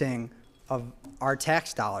accounting of our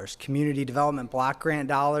tax dollars, community development block grant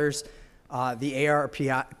dollars, the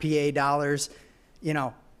ARPA dollars. You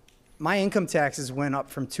know, my income taxes went up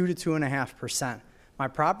from 2 to 2.5%. My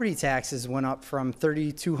property taxes went up from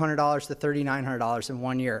 $3,200 to $3,900 in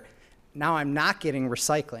 1 year. Now I'm not getting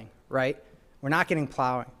recycling, right? We're not getting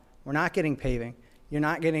plowing. We're not getting paving. You're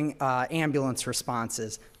not getting ambulance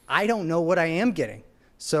responses. I don't know what I am getting.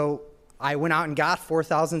 So I went out and got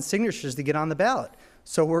 4,000 signatures to get on the ballot.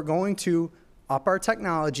 So we're going to up our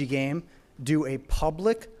technology game, do a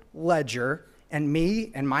public ledger, and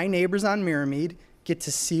me and my neighbors on Mirrormead get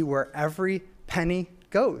to see where every penny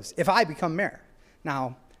goes if I become mayor.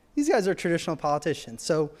 Now, these guys are traditional politicians,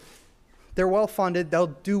 so they're well-funded. They'll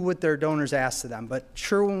do what their donors ask of them. But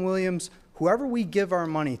Sherwin-Williams, whoever we give our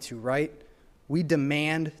money to, right, we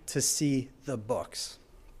demand to see the books.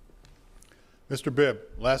 Mr. Bibb,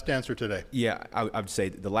 last answer today. Yeah, I would say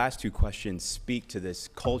the last two questions speak to this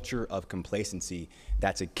culture of complacency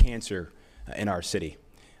that's a cancer in our city.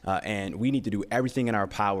 And we need to do everything in our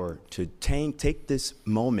power to take this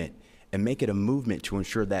moment and make it a movement to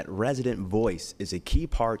ensure that resident voice is a key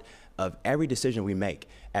part of every decision we make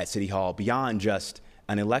at City Hall beyond just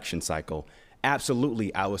an election cycle.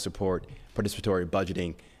 Absolutely, I will support participatory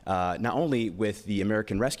budgeting, not only with the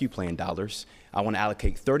American Rescue Plan dollars. I want to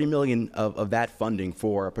allocate $30 million of that funding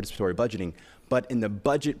for participatory budgeting, but in the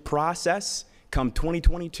budget process, come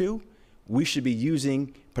 2022, we should be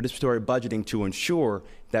using participatory budgeting to ensure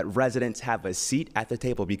that residents have a seat at the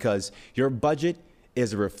table, because your budget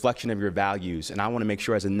is a reflection of your values, and I want to make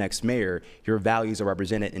sure as the next mayor, your values are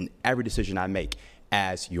represented in every decision I make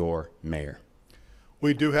as your mayor.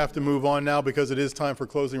 We do have to move on now because it is time for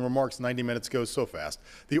closing remarks. 90 minutes goes so fast.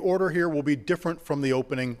 The order here will be different from the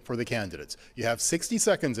opening for the candidates. You have 60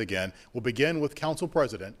 seconds again. We'll begin with Council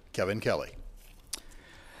President Kevin Kelly.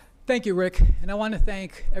 Thank you, Rick. And I want to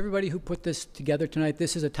thank everybody who put this together tonight.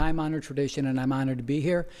 This is a time-honored tradition, and I'm honored to be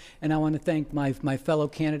here. And I want to thank my fellow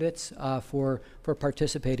candidates for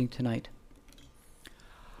participating tonight.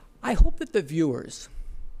 I hope that the viewers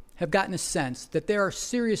have gotten a sense that there are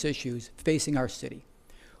serious issues facing our city.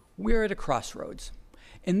 We're at a crossroads,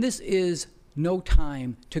 and this is no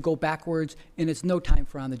time to go backwards, and it's no time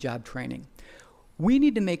for on-the-job training. We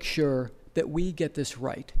need to make sure that we get this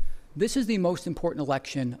right. This is the most important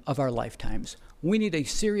election of our lifetimes. We need a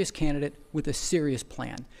serious candidate with a serious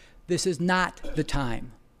plan. This is not the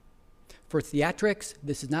time for theatrics.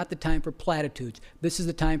 This is not the time for platitudes. This is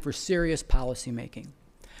the time for serious policy making.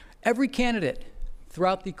 Every candidate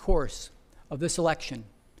throughout the course of this election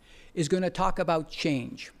is going to talk about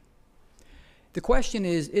change. The question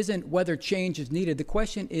isn't whether change is needed. The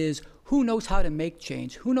question is who knows how to make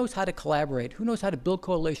change, who knows how to collaborate, who knows how to build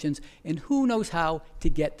coalitions, and who knows how to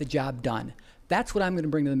get the job done. That's what I'm going to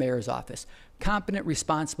bring to the mayor's office. Competent,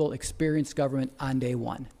 responsible, experienced government on day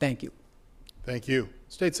one. Thank you. Thank you.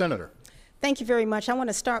 State Senator. Thank you very much. I want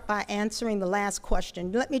to start by answering the last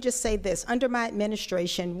question. Let me just say this. Under my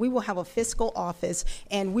administration, we will have a fiscal office,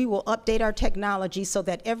 and we will update our technology so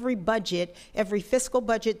that every budget, every fiscal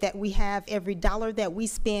budget that we have, every dollar that we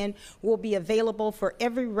spend will be available for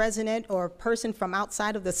every resident or person from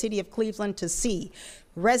outside of the city of Cleveland to see.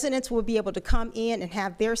 Residents will be able to come in and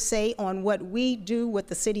have their say on what we do with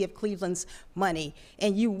the city of Cleveland's money,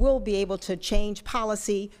 and you will be able to change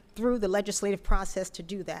policy through the legislative process to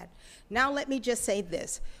do that. Now let me just say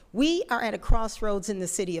this. We are at a crossroads in the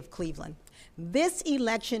city of Cleveland. This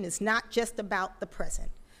election is not just about the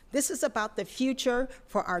present. This is about the future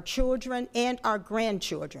for our children and our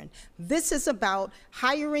grandchildren. This is about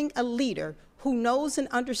hiring a leader who knows and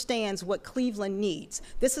understands what Cleveland needs.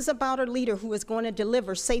 This is about a leader who is going to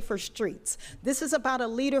deliver safer streets. This is about a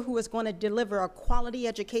leader who is going to deliver a quality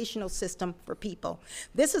educational system for people.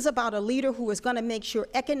 This is about a leader who is going to make sure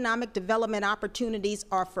economic development opportunities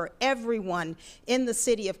are for everyone in the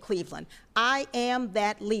city of Cleveland. I am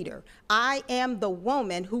that leader. I am the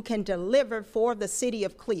woman who can deliver for the city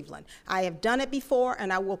of Cleveland. I have done it before,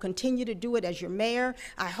 and I will continue to do it as your mayor.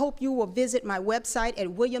 I hope you will visit my website at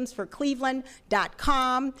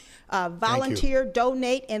williamsforcleveland.com, volunteer,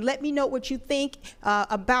 donate, and let me know what you think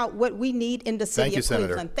about what we need in the city of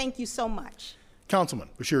Cleveland. Senator. Thank you so much. Councilman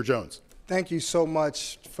Bashir Jones. Thank you so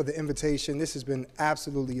much for the invitation. This has been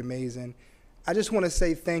absolutely amazing. I just want to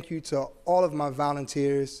say thank you to all of my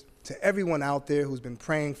volunteers, to everyone out there who's been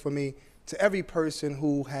praying for me, to every person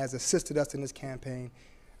who has assisted us in this campaign.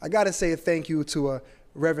 I got to say a thank you to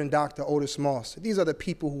Reverend Dr. Otis Moss. These are the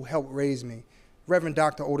people who helped raise me. Reverend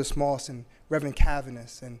Dr. Otis Moss and Reverend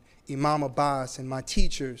Cavanis and Imam Abbas and my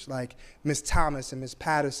teachers like Ms. Thomas and Ms.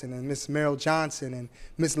 Patterson and Ms. Merrill Johnson and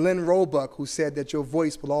Ms. Lynn Roebuck, who said that your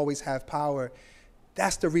voice will always have power.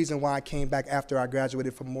 That's the reason why I came back after I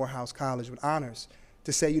graduated from Morehouse College with honors,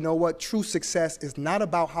 to say, you know what, true success is not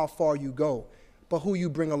about how far you go, but who you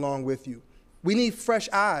bring along with you. We need fresh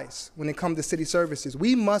eyes when it comes to city services.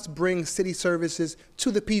 We must bring city services to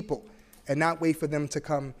the people and not wait for them to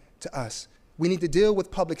come to us. We need to deal with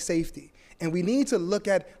public safety, and we need to look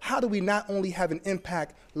at how do we not only have an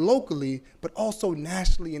impact locally, but also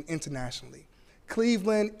nationally and internationally.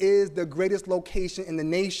 Cleveland is the greatest location in the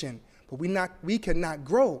nation, but we cannot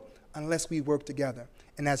grow unless we work together.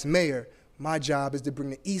 And as mayor, my job is to bring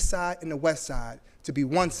the east side and the west side to be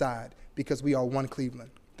one side, because we are one Cleveland.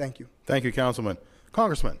 Thank you. Thank you, Councilman.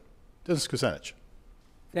 Congressman Dennis Kucinich.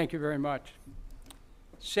 Thank you very much.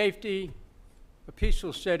 Safety, a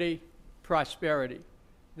peaceful city, prosperity.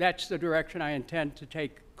 That's the direction I intend to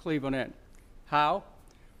take Cleveland in. How?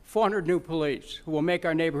 400 new police who will make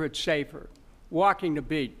our neighborhoods safer, walking the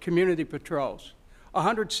beat, community patrols,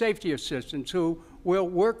 100 safety assistants who will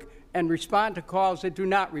work and respond to calls that do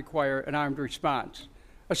not require an armed response,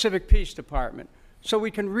 a civic peace department, so we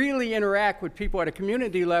can really interact with people at a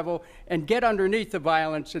community level and get underneath the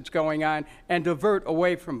violence that's going on and divert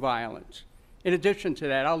away from violence. In addition to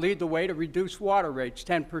that, I'll lead the way to reduce water rates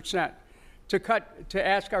 10%, to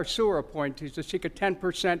ask our sewer appointees to seek a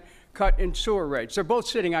 10% cut in sewer rates. They're both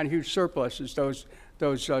sitting on huge surpluses, those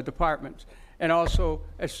departments, and also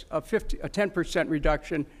a 10%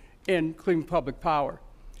 reduction in Cleveland Public Power.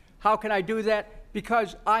 How can I do that?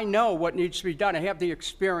 Because I know what needs to be done. I have the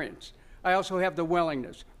experience. I also have the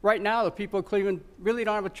willingness. Right now, the people of Cleveland really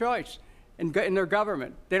don't have a choice in their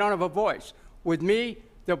government. They don't have a voice. With me,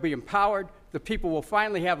 they'll be empowered. The people will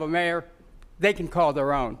finally have a mayor they can call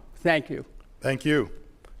their own. Thank you. Thank you.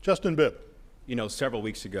 Justin Bibb. You know, several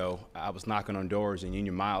weeks ago, I was knocking on doors in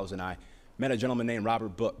Union Miles, and I met a gentleman named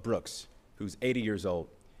Robert Brooks, who's 80 years old,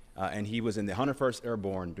 and he was in the 101st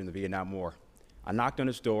Airborne during the Vietnam War. I knocked on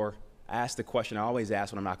his door. I asked the question I always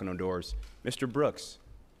ask when I'm knocking on doors, Mr. Brooks,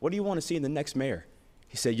 what do you want to see in the next mayor?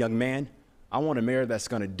 He said, young man, I want a mayor that's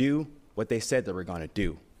going to do what they said they were going to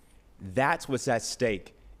do. That's what's at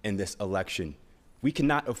stake in this election. We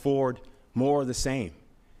cannot afford more of the same.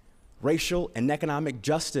 Racial and economic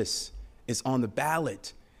justice is on the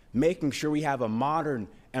ballot, making sure we have a modern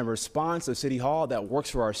and responsive city hall that works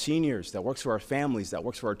for our seniors, that works for our families, that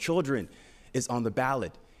works for our children is on the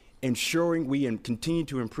ballot. Ensuring we continue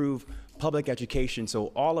to improve public education so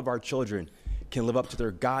all of our children can live up to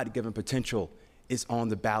their God-given potential is on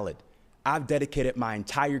the ballot. I've dedicated my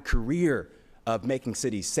entire career of making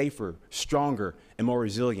cities safer, stronger, and more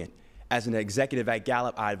resilient. As an executive at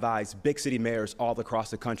Gallup, I advise big city mayors all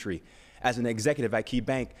across the country. As an executive at Key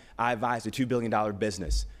Bank, I advise a $2 billion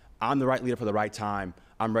business. I'm the right leader for the right time.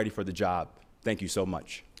 I'm ready for the job. Thank you so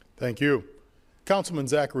much. Thank you. Councilman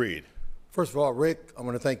Zach Reed. First of all, Rick, I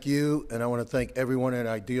want to thank you, and I want to thank everyone at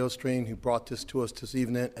Ideastream who brought this to us this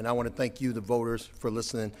evening, and I want to thank you, the voters, for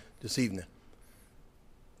listening this evening.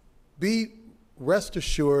 Rest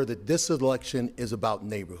assured that this election is about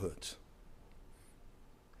neighborhoods.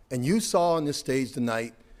 And you saw on this stage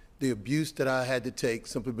tonight the abuse that I had to take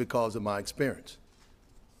simply because of my experience.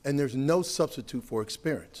 And there's no substitute for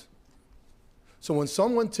experience. So when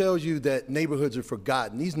someone tells you that neighborhoods are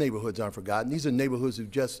forgotten, these neighborhoods aren't forgotten. These are neighborhoods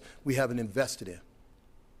we haven't invested in.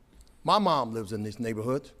 My mom lives in these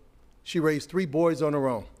neighborhoods. She raised 3 boys on her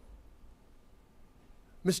own.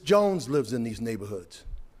 Miss Jones lives in these neighborhoods.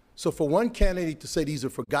 So for one candidate to say these are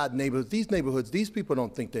forgotten neighborhoods, these people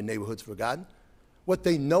don't think their neighborhood's forgotten. What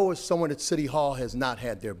they know is someone at City Hall has not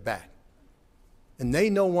had their back. And they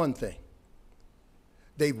know one thing.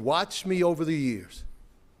 They've watched me over the years.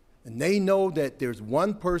 And they know that there's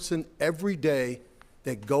one person every day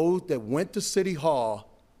that went to City Hall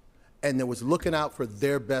and that was looking out for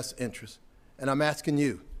their best interest. And I'm asking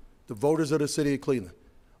you, the voters of the city of Cleveland,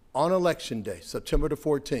 on Election Day, September the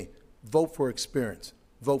 14th, vote for experience.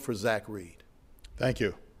 Vote for Zach Reed. Thank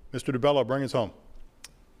you. Mr. DeBello, bring us home.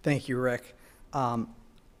 Thank you, Rick. I'm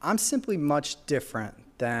simply much different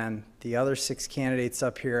than the other 6 candidates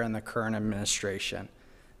up here in the current administration.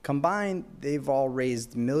 Combined, they've all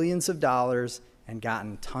raised millions of dollars and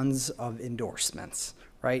gotten tons of endorsements,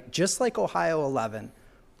 right? Just like Ohio 11,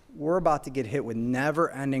 we're about to get hit with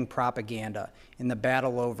never-ending propaganda in the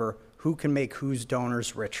battle over who can make whose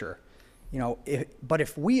donors richer. You know, but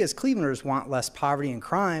if we as Clevelanders want less poverty and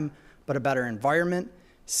crime, but a better environment,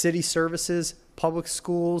 city services, public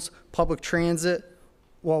schools, public transit,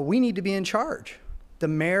 well, we need to be in charge. The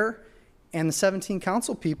mayor and the 17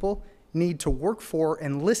 council people need to work for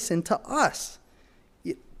and listen to us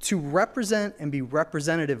to represent and be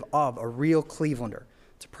representative of a real Clevelander,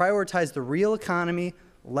 to prioritize the real economy,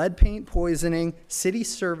 lead paint poisoning, city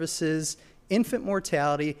services, infant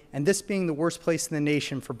mortality, and this being the worst place in the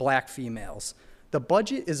nation for black females. The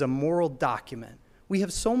budget is a moral document. We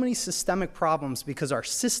have so many systemic problems because our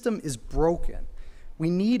system is broken. We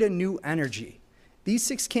need a new energy. These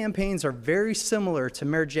 6 campaigns are very similar to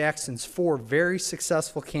Mayor Jackson's 4 very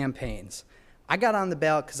successful campaigns. I got on the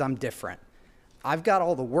ballot because I'm different. I've got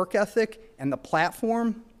all the work ethic and the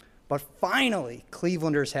platform, but finally,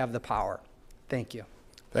 Clevelanders have the power. Thank you.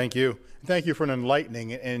 Thank you. Thank you for an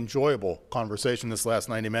enlightening and enjoyable conversation this last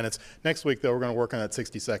 90 minutes. Next week, though, we're going to work on that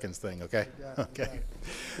 60 seconds thing, okay? Okay.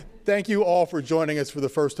 Thank you all for joining us for the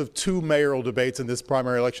first of 2 mayoral debates in this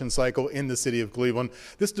primary election cycle in the city of Cleveland.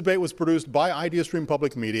 This debate was produced by Ideastream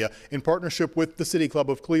Public Media in partnership with the City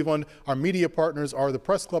Club of Cleveland. Our media partners are the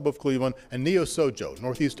Press Club of Cleveland and Neo Sojo,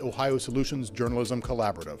 Northeast Ohio Solutions Journalism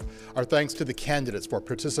Collaborative. Our thanks to the candidates for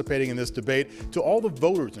participating in this debate, to all the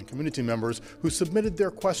voters and community members who submitted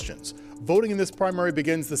their questions. Voting in this primary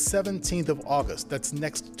begins the 17th of August. That's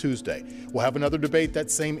next Tuesday. We'll have another debate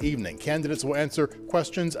that same evening. Candidates will answer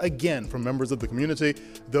questions again from members of the community,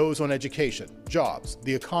 those on education, jobs,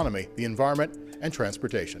 the economy, the environment, and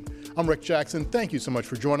transportation. I'm Rick Jackson. Thank you so much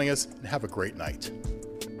for joining us, and have a great night.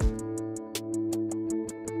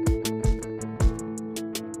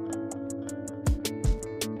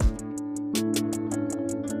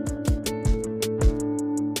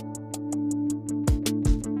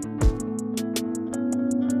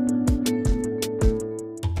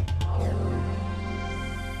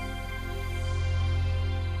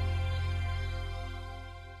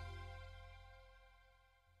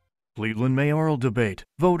 Cleveland Mayoral Debate,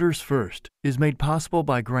 Voters First, is made possible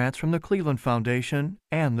by grants from the Cleveland Foundation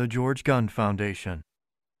and the George Gund Foundation.